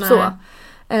båda typ. Så.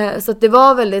 Så att det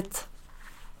var väldigt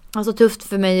alltså, tufft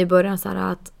för mig i början så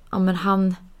här att ja, men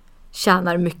han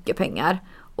tjänar mycket pengar.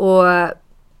 Och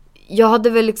jag hade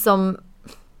väl liksom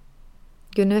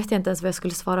gud, nu vet jag inte ens vad jag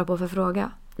skulle svara på för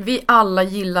fråga. Vi alla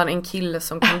gillar en kille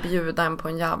som kan bjuda en på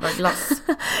en jävla glass.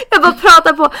 Jag bara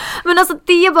pratar på. Men alltså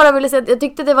det jag bara ville säga, jag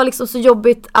tyckte det var liksom så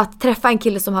jobbigt att träffa en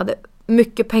kille som hade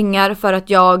mycket pengar för att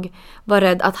jag var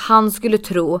rädd att han skulle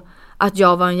tro att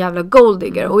jag var en jävla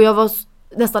golddigger. Och jag var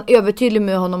nästan övertydlig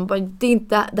med honom.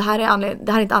 Det här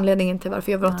är inte anledningen till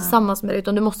varför jag vill vara tillsammans med dig,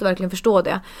 utan du måste verkligen förstå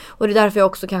det. Och det är därför jag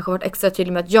också kanske varit extra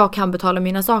tydlig med att jag kan betala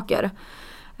mina saker.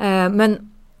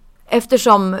 Men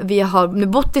eftersom vi har nu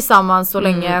bott tillsammans så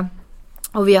länge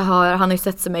och han har ju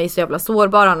sett mig så jävla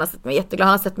sårbar, han har sett mig jätteglad,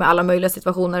 han har sett mig i alla möjliga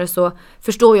situationer, så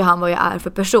förstår ju han vad jag är för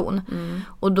person.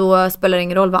 Och då spelar det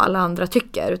ingen roll vad alla andra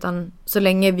tycker, utan så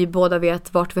länge vi båda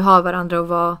vet vart vi har varandra och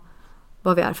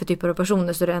vad vi är för typer av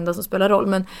personer, så är det enda som spelar roll.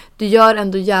 Men det gör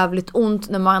ändå jävligt ont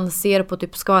när man ser på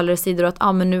typ skvallersidor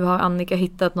att men nu har Annika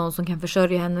hittat någon som kan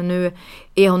försörja henne, nu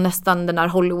är hon nästan den där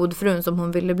Hollywoodfrun som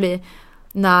hon ville bli,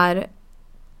 när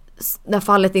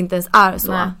fallet inte ens är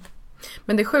så. Nej.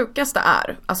 Men det sjukaste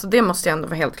är, alltså det måste jag ändå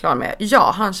vara helt klar med,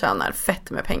 ja, han tjänar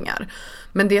fett med pengar.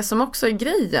 Men det som också är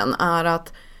grejen är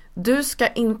att du ska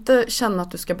inte känna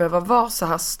att du ska behöva vara så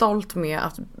här stolt med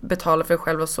att betala för dig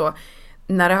själv och så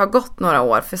när det har gått några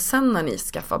år. För sen när ni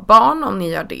skaffar barn, om ni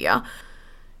gör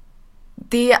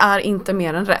det är inte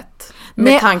mer än rätt.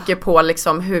 Med tanke på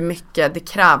liksom hur mycket det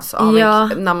krävs av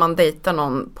när man dejtar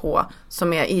någon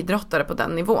som är idrottare på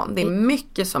den nivån. Det är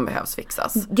mycket som behövs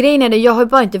fixas. Grejen är det, jag har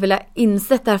bara inte velat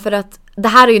insett därför att det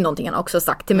här är ju någonting han också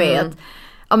sagt till mig. Att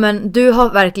ja, men du har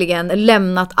verkligen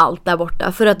lämnat allt där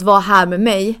borta för att vara här med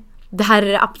mig. Det här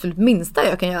är det absolut minsta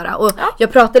jag kan göra. Och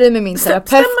jag pratade med min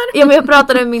terapeut. Ja, men jag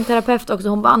pratade med min terapeut också.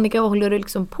 Hon bara, Annika, vad håller du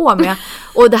liksom på med?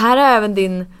 Och det här har även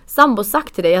din sambo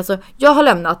sagt till dig. Alltså, jag har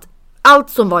lämnat allt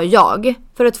som var jag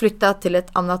för att flytta till ett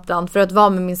annat land, för att vara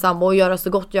med min sambo och göra så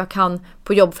gott jag kan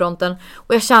på jobbfronten.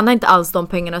 Och jag tjänar inte alls de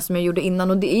pengarna som jag gjorde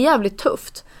innan, och det är jävligt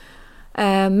tufft.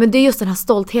 Men det är just den här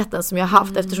stoltheten som jag har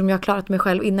haft eftersom jag har klarat mig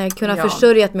själv innan. Jag kunnat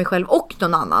försörjat mig själv och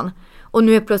någon annan. Och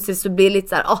nu är plötsligt så blir det lite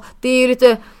så här, det är ju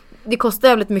lite... Det kostar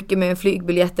väldigt mycket med en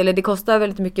flygbiljett, eller det kostar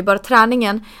väldigt mycket bara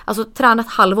träningen. Alltså träna ett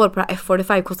halvår på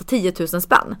F45 kostar 10 000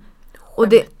 spänn. Och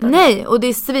det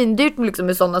är svindyrt liksom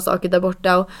med sådana saker där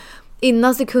borta. Och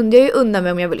innan så kunde jag ju unna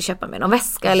mig om jag ville köpa mig någon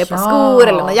väska eller ett par skor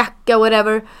eller någon jacka,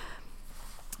 whatever.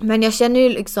 Men jag känner ju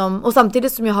liksom, och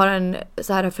samtidigt som jag har en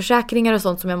så här försäkringar och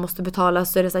sånt som jag måste betala,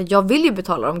 så är det så här, jag vill ju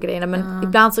betala de grejerna, men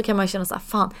ibland så kan man känna så här,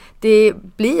 fan, det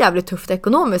blir jävligt tufft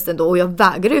ekonomiskt ändå, och jag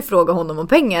vägrar ju fråga honom om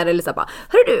pengar eller så här, bara,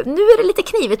 hörru du, nu är det lite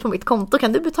knivigt på mitt konto,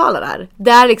 kan du betala det här?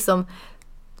 Det är liksom,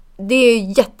 det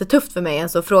är jättetufft för mig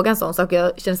alltså, att fråga en sån sak.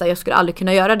 Jag känner så här, jag skulle aldrig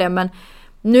kunna göra det, men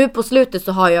nu på slutet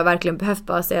så har jag verkligen behövt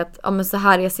bara säga att men så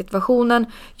här är situationen.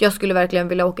 Jag skulle verkligen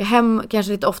vilja åka hem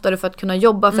kanske lite oftare för att kunna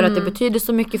jobba, för att det betyder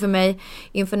så mycket för mig.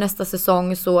 Inför nästa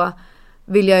säsong så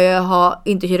vill jag ju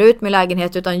inte hyra ut min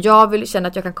lägenhet, utan jag vill känna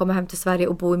att jag kan komma hem till Sverige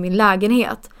och bo i min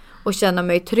lägenhet och känna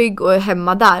mig trygg och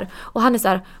hemma där. Och han är så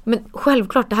här, men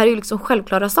självklart, det här är ju liksom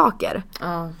självklara saker.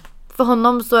 För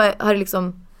honom så har det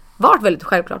liksom varit väldigt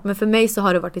självklart, men för mig så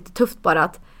har det varit lite tufft bara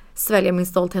att svälja min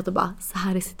stolthet och bara, så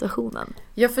här är situationen.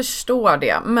 Jag förstår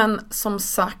det, men som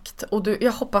sagt, och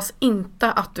jag hoppas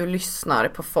inte att du lyssnar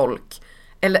på folk,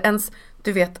 eller ens,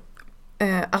 du vet,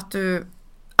 att du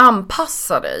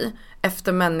anpassar dig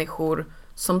efter människor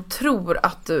som tror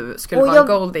att du skulle vara en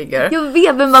golddigger. Jag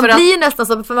vet, men man blir nästan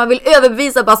så, för man vill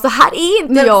överbevisa, bara så här är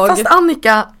inte jag. Fast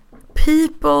Annika,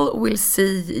 people will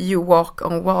see you walk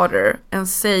on water and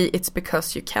say it's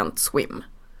because you can't swim.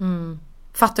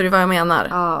 Fattar du vad jag menar?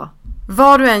 Ja.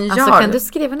 Vad du än gör. Alltså kan du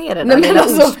skriva ner det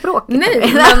där ordspråket?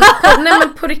 Nej,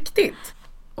 men på riktigt.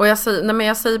 Och jag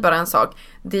säger bara en sak.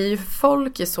 Det är ju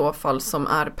folk i så fall som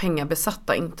är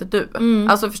pengabesatta, inte du.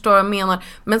 Alltså förstår vad jag menar.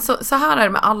 Men så här är det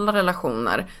med alla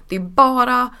relationer. Det är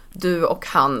bara du och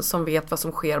han som vet vad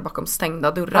som sker bakom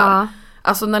stängda dörrar.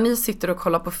 Alltså när ni sitter och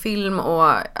kollar på film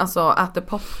och alltså äter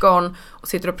popcorn och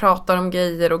sitter och pratar om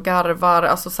grejer och garvar,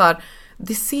 alltså så här,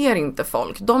 det ser inte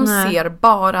folk. De ser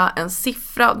bara en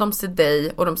siffra, de ser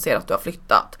dig och de ser att du har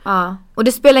flyttat. Ja, och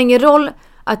det spelar ingen roll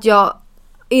att jag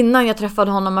innan jag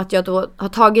träffade honom att jag då har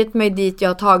tagit mig dit,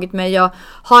 jag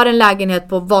har en lägenhet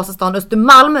på Vasastan,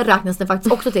 Östermalm räknas den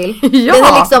faktiskt också till. Ja. Den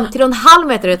är liksom 3,5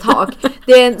 meter i tak.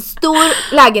 Det är en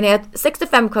stor lägenhet,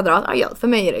 65 kvadrat. Ja, för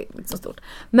mig är det liksom stort.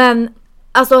 Men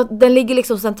alltså den ligger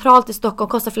liksom centralt i Stockholm,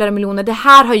 kostar flera miljoner. Det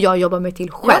här har jag jobbat mig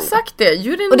till själv. Jag har sagt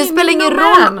det. Och det spelar ingen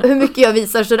roll hur mycket jag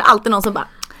visar, så är det alltid någon som bara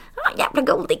jävla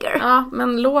golddigger. Ja,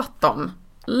 men låt dem.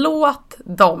 Låt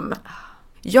dem.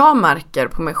 Jag märker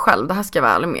på mig själv, det här ska jag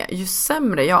vara ärlig med, ju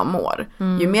sämre jag mår,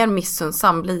 ju mer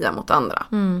missunnsam blir jag mot andra.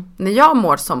 När jag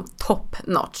mår som top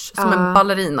notch, som en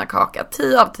ballerinakaka,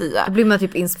 10 av 10. Då blir man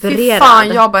typ inspirerad. Fy fan,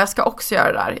 jag ska också göra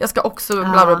det där. Jag ska också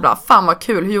bla bla bla. Fan vad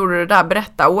kul, hur gjorde du det där?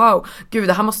 Berätta, wow. Gud,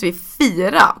 det här måste vi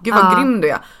fira. Gud vad grym du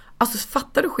är. Alltså,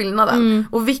 fattar du skillnaden?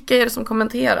 Och vilka är det som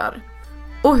kommenterar?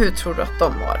 Och hur tror du att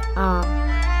de mår?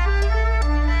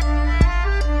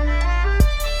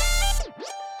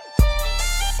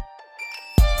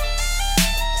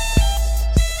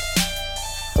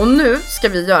 Och nu ska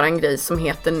vi göra en grej som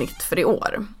heter nytt för i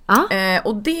år.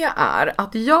 Och det är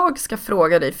att jag ska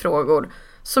fråga dig frågor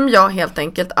som jag helt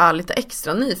enkelt är lite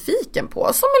extra nyfiken på.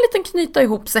 Som en liten knyta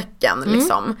ihop säcken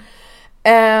liksom.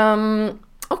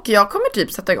 Och jag kommer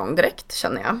typ sätta igång direkt,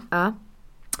 känner jag.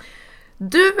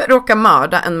 Du råkar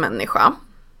mörda en människa.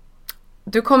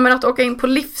 Du kommer att åka in på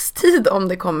livstid om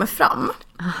det kommer fram.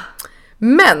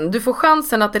 Men du får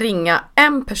chansen att ringa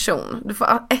en person. Du får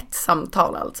ett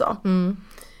samtal alltså.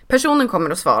 Personen kommer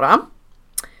att svara.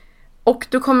 Och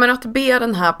du kommer att be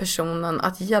den här personen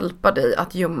att hjälpa dig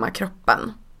att gömma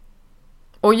kroppen.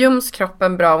 Och göms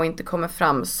kroppen bra och inte kommer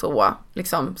fram, så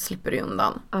liksom slipper du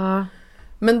undan.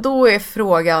 Men då är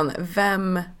frågan,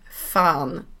 vem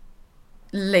fan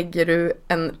lägger du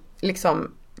en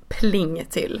liksom pling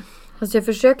till? Alltså jag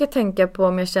försöker tänka på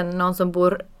om jag känner någon som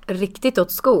bor riktigt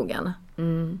åt skogen.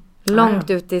 Långt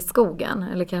ute i skogen.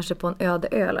 Eller kanske på en öde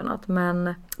ö eller något.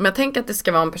 Men jag tänker att det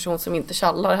ska vara en person som inte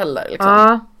tjallar heller.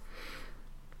 Liksom.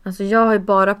 Alltså jag har ju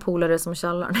bara polare som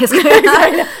tjallar.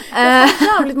 Nej, jag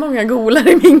har jävligt många golar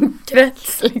i min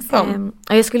krets. Liksom.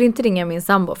 Jag skulle inte ringa min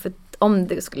sambo. För om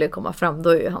det skulle komma fram, då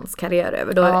är ju hans karriär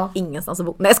över. Då är det ingenstans att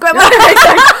bo. Nej, jag skojar bara.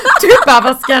 Du bara,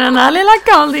 vad ska den här lilla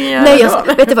Karlingen göra?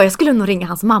 Nej, vet du vad? Jag skulle nog ringa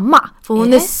hans mamma. För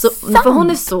hon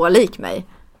är så lik mig.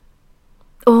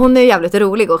 Och hon är jävligt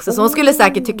rolig också. Så hon skulle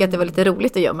säkert tycka att det var lite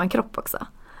roligt att gömma en kropp också.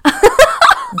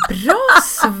 Bra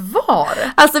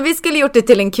svar! Alltså vi skulle gjort det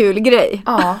till en kul grej.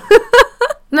 Ja.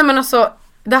 Nej men alltså,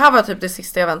 det här var typ det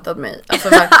sista jag väntade mig. Alltså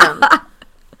verkligen.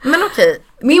 Men okej.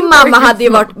 Min mamma hade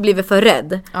ju blivit för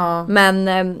rädd. Men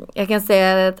jag kan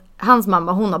säga att hans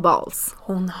mamma, hon har balls.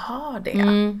 Hon har det.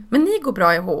 Men ni går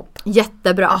bra ihop.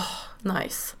 Jättebra.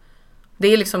 Nice. Det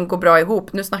är liksom går bra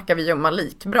ihop. Nu snackar vi gömma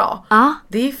lik bra.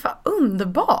 Det är fan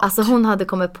underbart. Alltså hon hade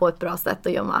kommit på ett bra sätt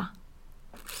att gömma.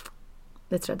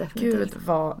 Det tror jag definitivt. Gud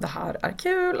vad det här är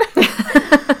kul.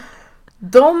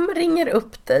 De ringer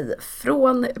upp dig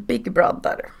från Big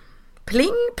Brother.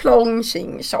 Pling plong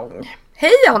tjing tjong.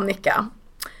 Hej Annika.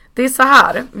 Det är så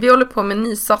här. Vi håller på med en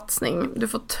ny satsning. Du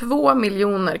får 2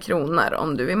 miljoner kronor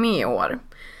om du är med i år.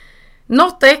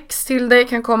 Något ex till dig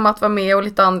kan komma att vara med och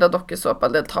lite andra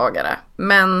dokusåpa-deltagare.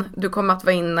 Men du kommer att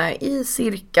vara inne i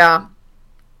cirka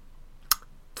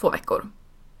 2 veckor.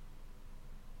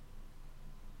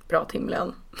 Bra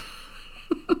timlön.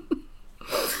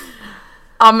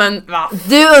 Ja men va?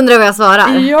 Du undrar vad jag svarar?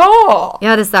 Ja! Jag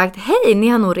hade sagt, hej, ni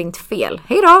har nog ringt fel.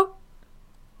 Hej då!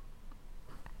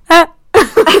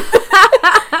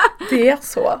 Det är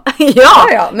så.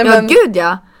 Nej, gud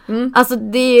ja. Alltså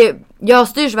jag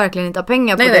styrs verkligen inte av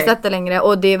pengar på det sättet längre.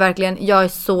 Och det är verkligen, jag är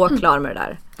så klar med det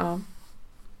där. Ja.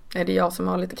 Är det jag som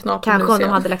har lite knap? Kanske om de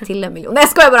hade lagt till 1 miljon. Nej,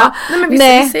 ska jag bara. Nej men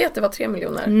vi säger att det var 3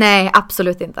 miljoner. Nej,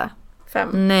 absolut inte.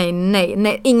 5.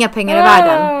 Nej, inga pengar i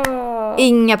världen.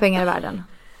 Inga pengar i världen.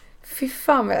 Fy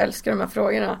fan vad jag älskar de här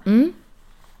frågorna.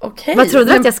 Okej. Vad trodde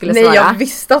du att jag skulle svara? Nej, jag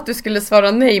visste att du skulle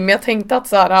svara nej. Men jag tänkte att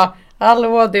så här,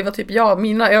 hallå, det var typ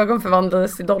mina ögon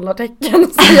förvandlades i dollartecken.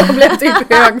 Så jag blev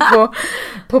typ hög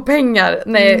på pengar.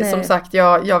 Nej, som sagt,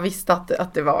 jag visste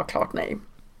att det var klart nej.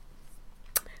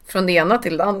 Från det ena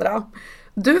till det andra.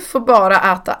 Du får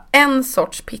bara äta en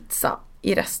sorts pizza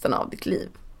i resten av ditt liv.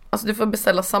 Alltså du får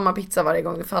beställa samma pizza varje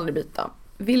gång, du får aldrig byta.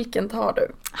 Vilken tar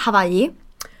du? Hawaii.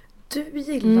 Du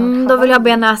gillar Hawaii. Då vill jag ha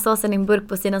bearnaisesåsen i en burk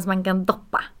på sidan som man kan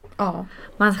doppa. Ja.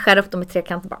 Man skär upp dem i 3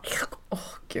 kanter bara.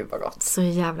 Gud vad gott. Så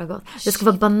jävla gott. Det ska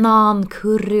vara banan,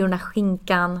 curry och den här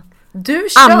skinkan. Du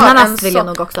kör Ananas vill jag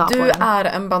nog också ha på Du den. är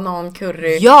en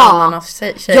banancurry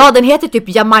ananas-tjej. Ja, den heter typ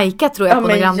Jamaica tror jag på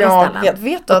några andra ställen.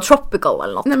 Vet du och Tropical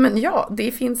eller något. Nej men ja,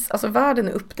 det finns, alltså världen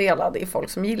är uppdelad i folk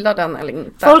som gillar den eller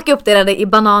inte. Folk är uppdelade i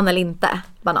banan eller inte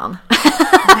banan.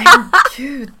 Men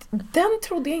gud, den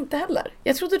trodde jag inte heller.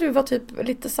 Jag trodde du var typ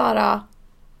lite såhär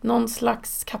någon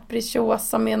slags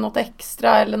capricciosa med något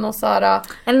extra eller någon såhär.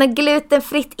 Eller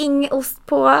glutenfritt, ingen ost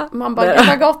på. Man bara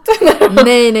gillar gott.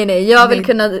 nej. Jag vill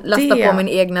kunna lasta på min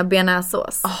egna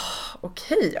bearnaisesås.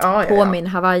 Okej. På min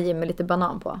Hawaii med lite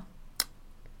banan på.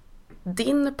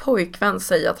 Din pojkvän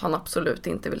säger att han absolut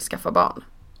inte vill skaffa barn.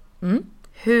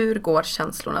 Hur går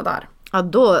känslorna där? Ja,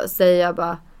 då säger jag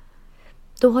bara,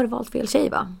 då har du valt fel tjej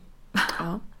va?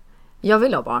 Ja. Jag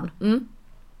vill ha barn.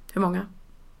 Hur många?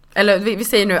 Eller vi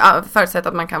säger nu, förutsatt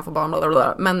att man kan få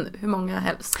barn, men hur många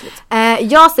helst?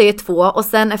 Jag säger 2 och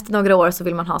sen efter några år så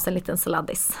vill man ha sig en liten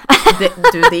saladdis.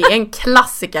 Det är en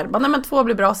klassiker. Nej men 2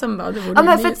 blir bra, sen bara, det vore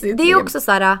men för det är också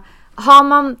så här, har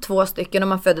man 2 stycken och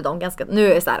man föder dem ganska,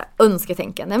 nu är det så här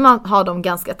önsketänkande, man har dem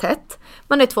ganska tätt.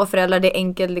 Man är 2 föräldrar, det är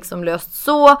enkelt liksom löst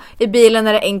så. I bilen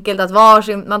är det enkelt att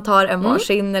man tar en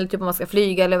varsin eller typ om man ska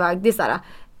flyga eller iväg. Det är så här,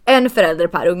 en förälder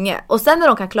per unge. Och sen när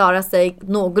de kan klara sig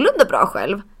någorlunda bra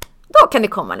själv, då kan det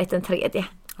komma en liten tredje.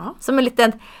 Ja. Som en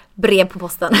liten brev på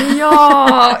posten.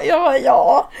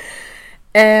 Ja.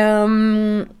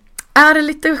 Är det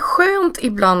lite skönt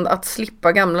ibland att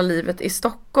slippa gamla livet i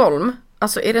Stockholm?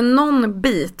 Alltså är det någon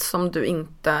bit som du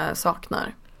inte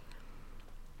saknar?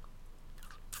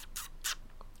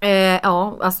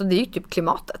 Ja, alltså det är ju typ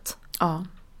klimatet. Ja.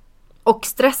 Och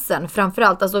stressen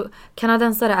framförallt. Alltså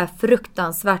kanadensare är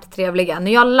fruktansvärt trevliga.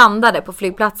 När jag landade på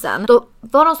flygplatsen, då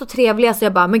var de så trevliga så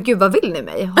jag bara, men gud vad vill ni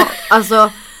mig? Alltså,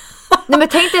 nej men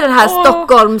tänk dig den här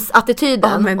Stockholms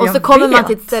attityden. Och så kommer man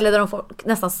till ett ställe där de får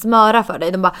nästan smöra för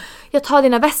dig. De bara, jag tar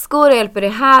dina väskor, jag hjälper dig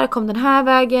här, kom den här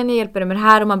vägen, jag hjälper dig med det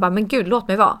här. Och man bara, men gud låt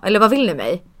mig vara. Eller vad vill ni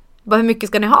mig? Bara, hur mycket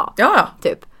ska ni ha? Ja.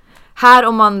 Typ. Här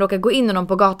om man råkar gå in i någon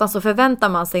på gatan så förväntar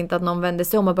man sig inte att någon vänder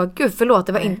sig om och bara, gud förlåt,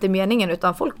 det var inte meningen,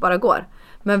 utan folk bara går.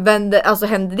 Men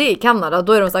händer det i Kanada,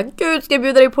 då är de så här, gud ska jag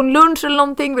bjuda dig på en lunch eller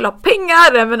någonting, vill ha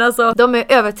pengar? Men alltså, de är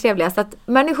övertrevliga, så att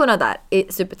människorna där är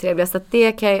supertrevliga, så att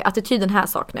attityden här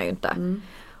saknar jag ju inte.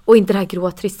 Och inte det här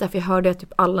gråtrista, för jag hörde att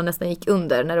typ alla nästan gick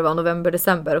under när det var november,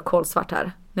 december och kolsvart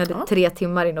här. När det hade 3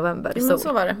 timmar i november. Men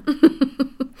så var det.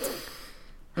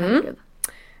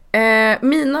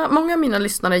 Många av mina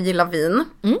lyssnare gillar vin.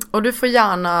 Och du får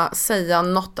gärna säga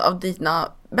något av dina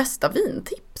bästa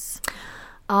vintips.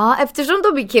 Ja, eftersom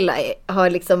Dobby Killa har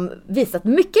liksom visat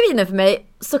mycket viner för mig,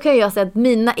 så kan jag säga att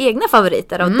mina egna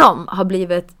favoriter av dem har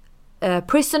blivit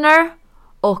Prisoner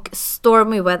och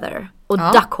Stormy Weather och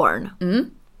Duckhorn.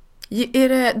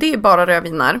 Det är bara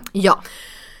rödviner? Ja.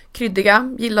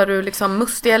 Kryddiga? Gillar du liksom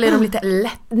mustiga eller är de lite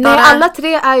lättare? Nej, alla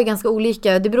 3 är ju ganska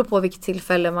olika. Det beror på vilket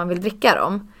tillfälle man vill dricka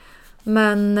dem.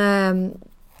 Men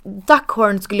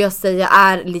Duckhorn skulle jag säga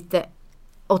är lite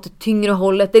åt det tyngre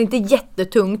hållet. Det är inte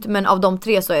jättetungt, men av de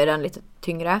 3 så är den lite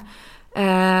tyngre.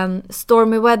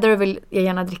 Stormy Weather vill jag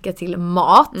gärna dricka till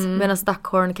mat. Medan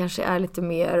Duckhorn kanske är lite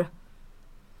mer...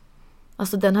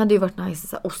 Alltså den hade ju varit nice,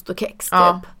 så här, ost och kex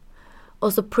typ.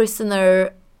 Och så Prisoner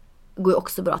går ju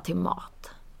också bra till mat.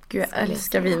 Gud, jag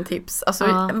älskar vintips. Alltså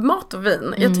mat och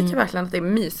vin, jag tycker verkligen att det är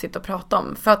mysigt att prata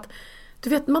om. För att, du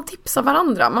vet, man tipsar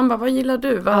varandra. Man bara, vad gillar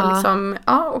du?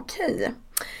 Okej.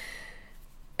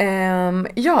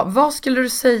 Vad skulle du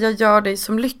säga gör dig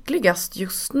som lyckligast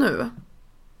just nu?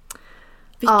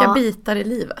 Vilka bitar i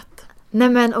livet? Nej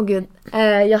men, gud.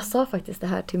 Jag sa faktiskt det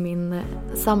här till min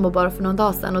sambo bara för någon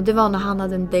dag sedan. Och det var när han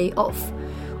hade en day off.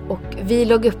 Och vi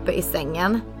låg uppe i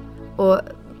sängen. Och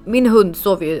min hund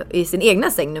sover ju i sin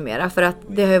egna säng numera. För att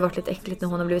det har ju varit lite äckligt när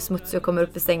hon har blivit smutsig och kommer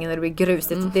upp i sängen och det blir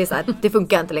grusigt. Det är så här, det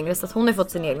funkar inte längre, så att hon har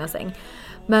fått sin egna säng.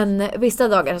 Men vissa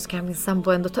dagar så kan min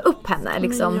sambo ändå ta upp henne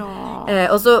liksom.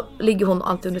 Och så ligger hon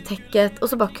alltid under täcket. Och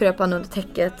så bara kröp han under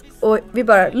täcket. Och vi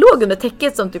bara låg under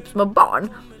täcket som typ små barn.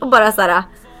 Och bara så här,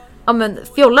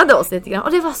 fjollade oss lite grann.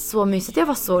 Och det var så mysigt, jag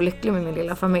var så lycklig med min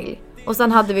lilla familj. Och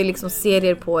sen hade vi liksom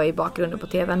serier på i bakgrunden på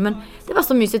tvn. Men det var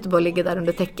så mysigt att bara ligga där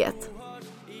under täcket.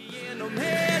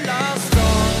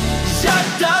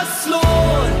 Hjärtat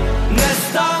slår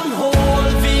nästan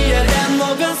hål. Vi är en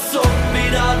av en sort,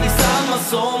 blir aldrig samma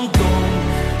som dem.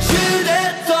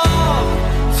 Ljudet av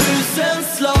 1000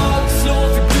 slag slår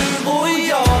för du och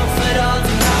jag. För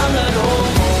allting handlar om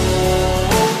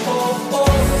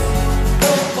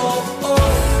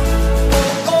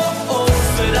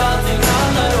för allting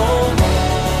handlar om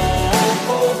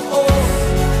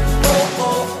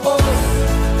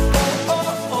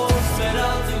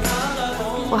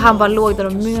Och han bara låg där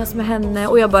och mös med henne.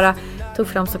 Och jag bara tog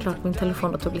fram såklart min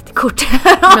telefon och tog lite kort.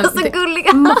 Men så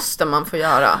gulliga. Måste man få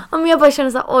göra. Ja, men jag bara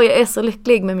känner så här, oj, jag är så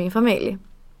lycklig med min familj.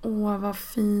 Åh, vad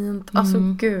fint. Alltså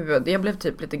gud, jag blev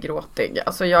typ lite gråtig.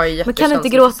 Alltså jag är jättekänslig. Men kan du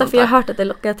inte gråta för jag har hört att det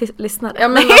lockar till lyssnare. Ja,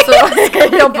 men alltså,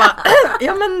 jag bara,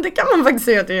 ja men det kan man faktiskt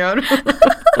säga att jag gör.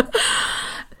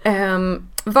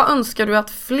 Vad önskar du att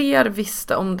fler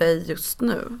visste om dig just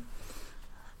nu?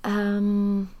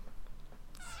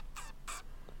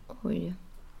 Oj.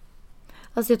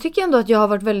 Alltså jag tycker ändå att jag har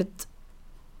varit väldigt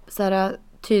så här,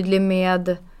 tydlig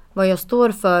med vad jag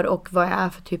står för och vad jag är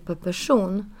för typ av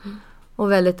person.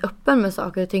 Och väldigt öppen med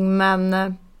saker och ting.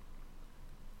 Men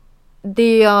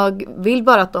det jag vill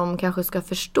bara att de kanske ska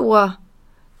förstå,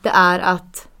 det är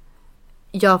att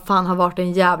jag fan har varit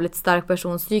en jävligt stark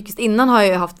person psykiskt. Innan har jag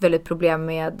ju haft väldigt problem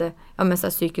med, så här,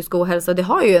 psykisk ohälsa. Det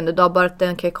har jag ju ändå idag, bara att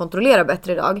den kan jag kontrollera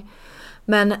bättre idag.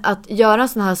 Men att göra en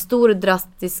sån här stor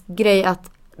drastisk grej,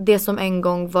 att det som en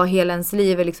gång var hela ens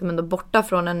liv är liksom ändå borta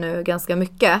från en nu ganska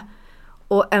mycket.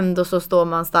 Och ändå så står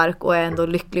man stark och är ändå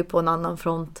lycklig på en annan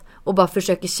front. Och bara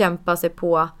försöker kämpa sig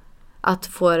på att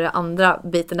få det andra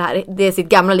biten, det är sitt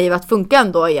gamla liv, att funka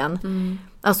ändå igen.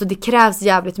 Alltså det krävs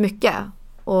jävligt mycket.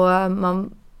 Och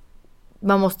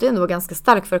man måste ändå vara ganska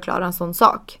stark för att klara en sån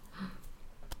sak.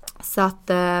 Så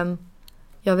att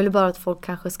jag vill bara att folk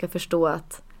kanske ska förstå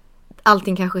att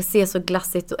allting kanske ser så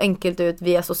glassigt och enkelt ut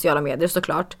via sociala medier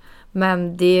såklart.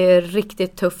 Men det är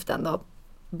riktigt tufft ändå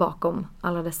bakom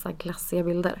alla dessa glassiga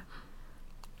bilder.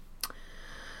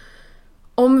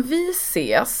 Om vi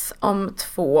ses om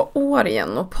 2 år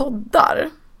igen och poddar,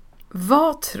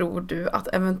 vad tror du att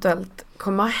eventuellt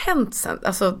kommer ha hänt sen?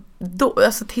 Alltså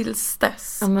tills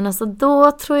dess. Ja, men alltså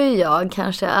då tror jag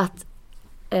kanske att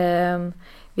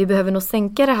vi behöver nog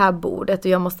sänka det här bordet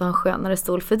och jag måste ha en skönare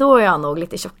stol, för då är jag nog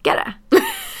lite tjockare.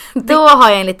 Då har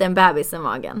jag en liten bebis i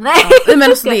magen. Nej, ja, men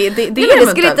alltså, det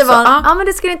skulle inte vara, ja, men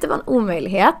det skulle inte vara en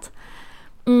omöjlighet.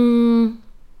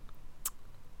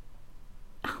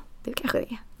 Det kanske det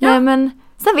är. Ja. Nej, men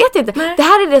sen vet jag inte. Nej. Det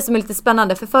här är det som är lite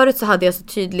spännande. För förut så hade jag så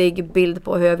tydlig bild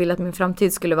på hur jag ville att min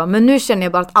framtid skulle vara. Men nu känner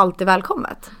jag bara att allt är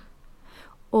välkommet.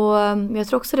 Och jag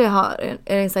tror också det har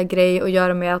en sån här grej att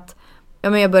göra med att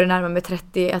jag börjar närma mig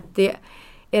 30. Att det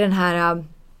är den här,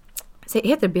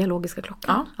 heter det biologiska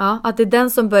klockan? Ja, att det är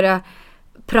den som börjar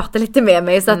prata lite med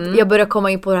mig. Så att jag börjar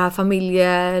komma in på det här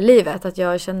familjelivet. Att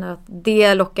jag känner att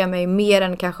det lockar mig mer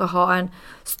än kanske ha en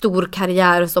stor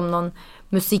karriär som någon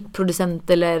musikproducent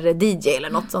eller DJ eller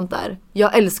något sånt där.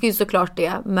 Jag älskar ju såklart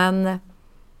det, men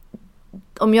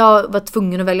om jag var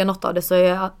tvungen att välja något av det så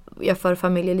är jag för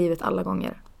familjelivet alla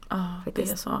gånger.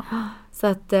 Det är så. Så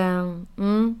att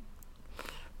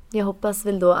jag hoppas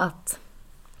väl då att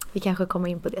vi kanske kommer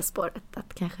in på det spåret,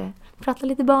 att kanske prata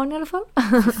lite barn i alla fall.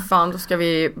 Fan, då ska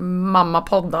vi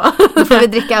mamma-podda. Då får vi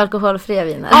dricka alkoholfria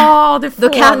viner. Ja, det får då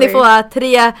kan ni få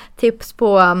 3 tips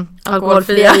på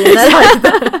alkoholfria viner.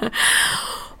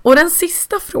 Och den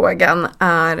sista frågan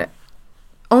är,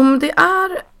 om det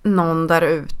är någon där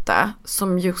ute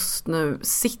som just nu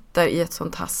sitter i ett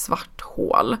sånt här svart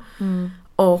hål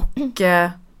och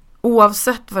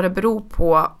oavsett vad det beror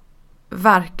på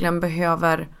verkligen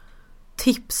behöver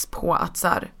tips på att så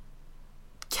här,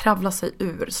 kravla sig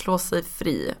ur, slå sig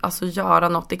fri, alltså göra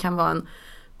något. Det kan vara en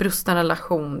brusten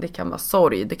relation, det kan vara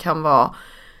sorg, det kan vara,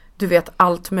 du vet,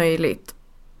 allt möjligt.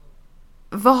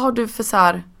 Vad har du för så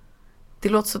här, det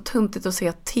låter så tuntigt att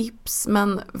säga tips,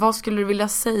 men vad skulle du vilja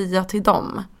säga till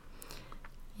dem?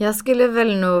 Jag skulle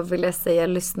väl nog vilja säga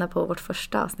lyssna på vårt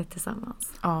första avsnitt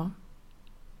tillsammans. Ja,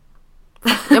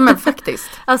 men faktiskt.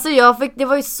 Alltså det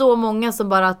var ju så många som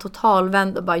bara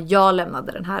totalvände och bara, jag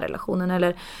lämnade den här relationen,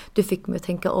 eller du fick mig att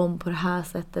tänka om på det här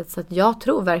sättet. Så att jag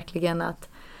tror verkligen att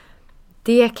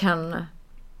det kan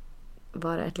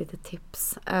vara ett litet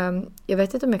tips. Jag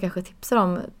vet inte om jag kanske tipsar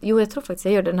om, jag tror faktiskt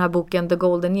jag gör den här boken The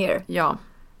Golden Year. Ja.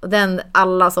 Och den,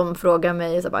 alla som frågar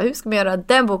mig så bara, hur ska man göra,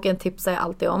 den boken tipsar jag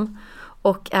alltid om.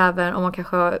 Och även om man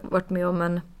kanske har varit med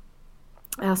om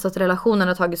alltså att relationen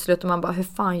har tagit slut och man bara, hur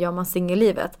fan gör man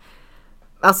singellivet?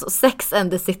 Alltså Sex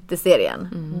and the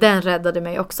City-serien, den räddade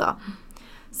mig också.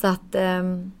 Så att,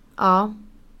 ja.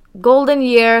 Golden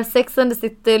Year, Sex and the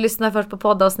City, lyssna först på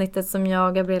poddavsnittet som jag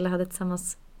och Gabriella hade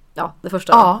tillsammans. Ja, det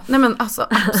första. Ja, nej men alltså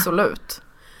absolut.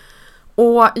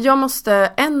 Och jag måste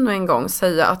ännu en gång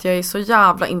säga att jag är så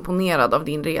jävla imponerad av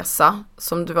din resa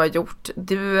som du har gjort.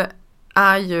 Du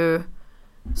är ju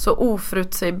så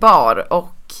oförutsägbar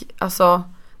och alltså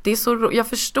det är så, jag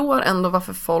förstår ändå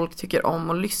varför folk tycker om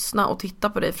att lyssna och titta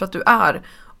på dig, för att du är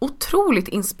otroligt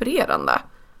inspirerande.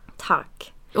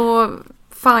 Tack. Och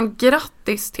fan,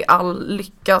 grattis till all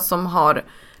lycka som har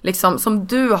liksom, som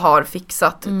du har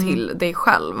fixat till dig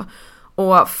själv.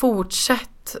 Och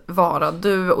fortsätt vara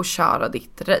du och köra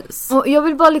ditt race. Och jag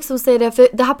vill bara liksom säga det, för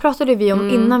det här pratade vi om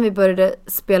innan vi började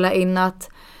spela in, att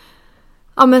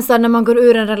ja, men så här, när man går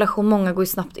ur en relation, många går ju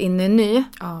snabbt in i en ny.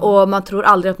 Och man tror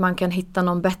aldrig att man kan hitta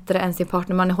någon bättre än sin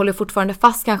partner. Man håller fortfarande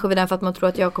fast kanske vid den för att man tror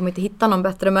att jag kommer inte hitta någon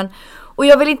bättre. Men, och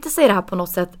jag vill inte säga det här på något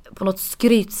sätt, på något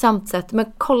skrytsamt sätt, men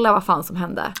kolla vad fan som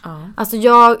hände. Alltså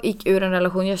jag gick ur en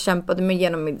relation, jag kämpade mig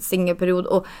igenom min singelperiod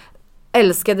och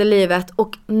älskade livet.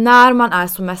 Och när man är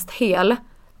som mest hel,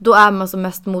 då är man som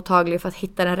mest mottaglig för att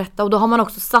hitta den rätta. Och då har man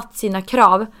också satt sina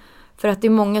krav, för att det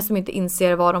är många som inte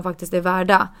inser vad de faktiskt är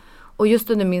värda. Och just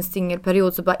under min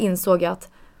singelperiod så bara insåg jag att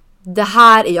det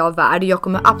här är jag värd. Jag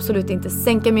kommer absolut inte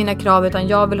sänka mina krav, utan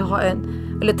jag vill ha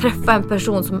eller träffa en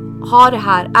person som har det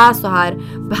här, är så här,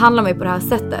 behandlar mig på det här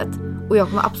sättet. Och jag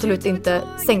kommer absolut inte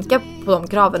sänka på de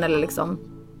kraven eller liksom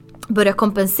börja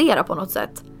kompensera på något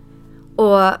sätt.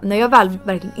 Och när jag väl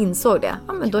verkligen insåg det,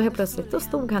 ja, men då helt plötsligt, då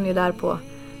stod han ju där på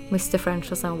Mr.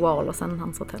 French och sen Wall och sen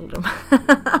hans hotellrum.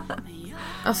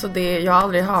 Alltså jag har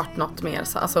aldrig hört något mer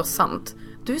alltså sant.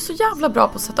 Du är så jävla bra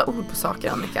på att sätta ord på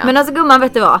saker, Annika. Men alltså gumman,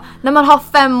 vet du vad? När man har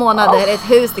 5 månader i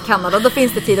ett hus i Kanada, då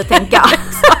finns det tid att tänka.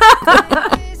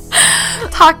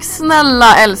 Tack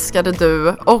snälla älskade du.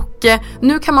 Och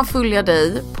nu kan man följa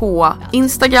dig på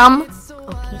Instagram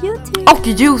och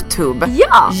YouTube.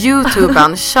 Ja!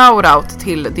 YouTuben, shoutout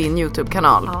till din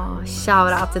YouTube-kanal.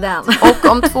 Shoutout till den. Och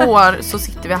om 2 år så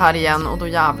sitter vi här igen och då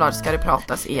jävlar ska det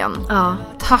pratas igen.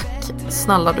 Tack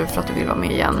snälla du för att du vill vara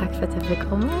med igen. Tack för att jag fick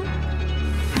komma.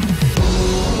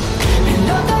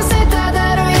 Låt dem sitta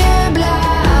där och jubla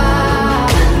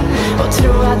och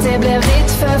tro att det blev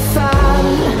ditt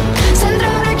förfall. Sen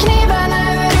drar du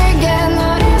knivarna ur ryggen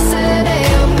och reser dig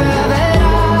upp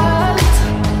överallt.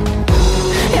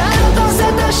 Ja, låt dem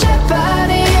sätta käppar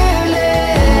i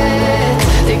hjulet.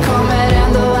 Det kommer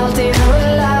ändå alltid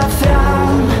rulla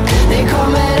fram. Det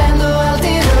kommer ändå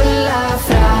alltid rulla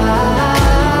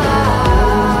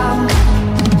fram.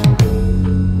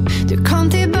 Du kom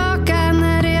tillbaka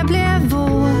när det blev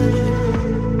vår,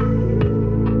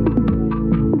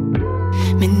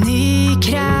 med ny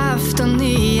kraft och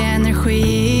ny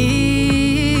energi.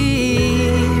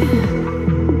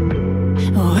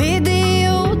 Och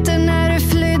idioter när du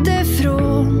flydde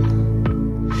från,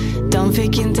 de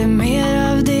fick inte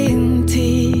mer av din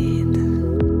tid.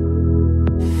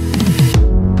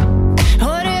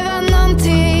 Och det var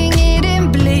någonting i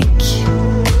din blick.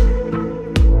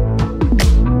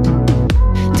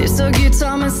 Du såg ut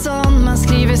som en sån man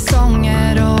skriver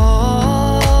sånger om.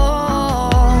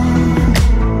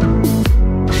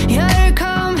 Ja, du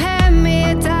kom hem i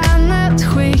ett annat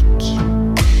skick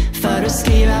för att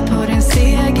skriva på din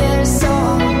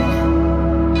segersång.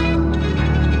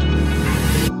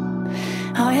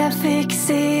 Och jag fick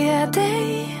se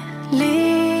dig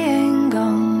le en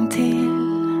gång till.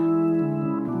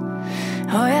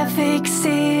 Och jag fick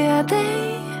se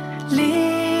dig le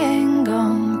en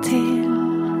gång till.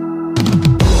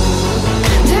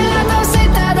 Du lät dem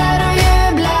sitta där och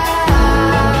jubla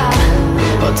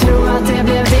och tro att det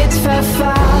blev ditt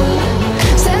förfall.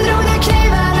 Sen drog du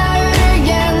knivarna ur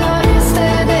ryggen och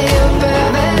reste dig upp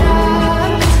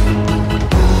överallt.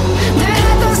 Du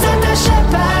lät dem sätta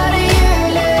käppar i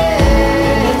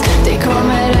hjulet. Det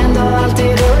kommer ändå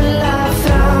alltid rulla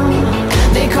fram.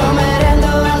 Det kommer ändå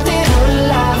alltid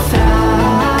rulla fram.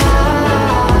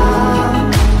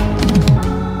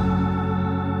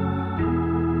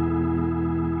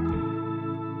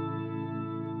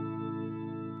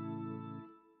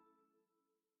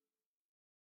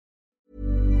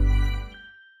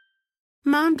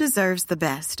 Mom deserves the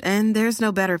best, and there's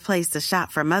no better place to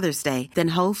shop for Mother's Day than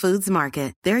Whole Foods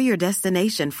Market. They're your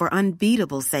destination for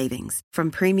unbeatable savings,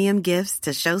 from premium gifts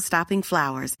to show-stopping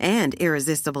flowers and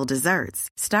irresistible desserts.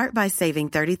 Start by saving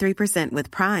 33%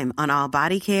 with Prime on all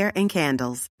body care and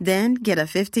candles. Then get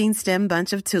a 15-stem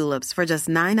bunch of tulips for just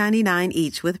 $9.99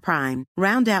 each with Prime.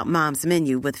 Round out Mom's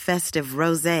menu with festive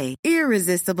rosé,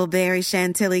 irresistible berry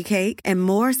chantilly cake, and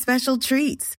more special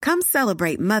treats. Come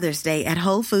celebrate Mother's Day at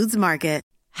Whole Foods Market.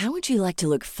 How would you like to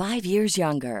look 5 years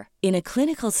younger? In a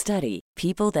clinical study,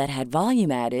 people that had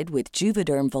volume added with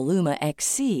Juvederm Voluma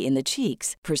XC in the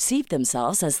cheeks perceived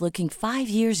themselves as looking 5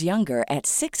 years younger at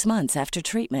 6 months after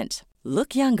treatment.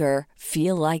 Look younger,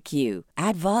 feel like you.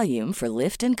 Add volume for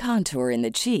lift and contour in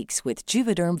the cheeks with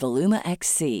Juvederm Voluma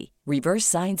XC. Reverse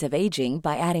signs of aging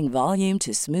by adding volume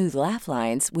to smooth laugh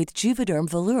lines with Juvederm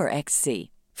Volure XC.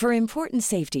 For important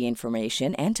safety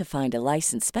information and to find a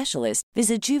licensed specialist,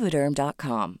 visit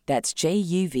Juvederm.com. That's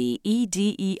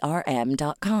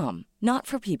JUVEDERM.com. Not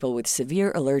for people with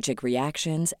severe allergic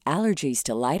reactions, allergies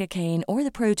to lidocaine, or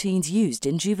the proteins used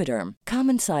in Juvederm.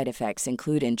 Common side effects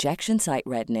include injection site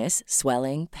redness,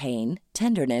 swelling, pain,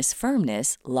 tenderness,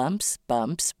 firmness, lumps,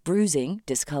 bumps, bruising,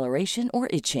 discoloration, or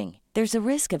itching. There's a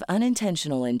risk of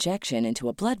unintentional injection into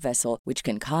a blood vessel, which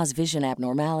can cause vision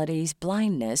abnormalities,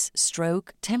 blindness,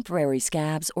 stroke, temporary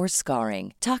scabs, or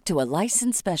scarring. Talk to a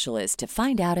licensed specialist to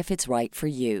find out if it's right for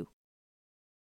you.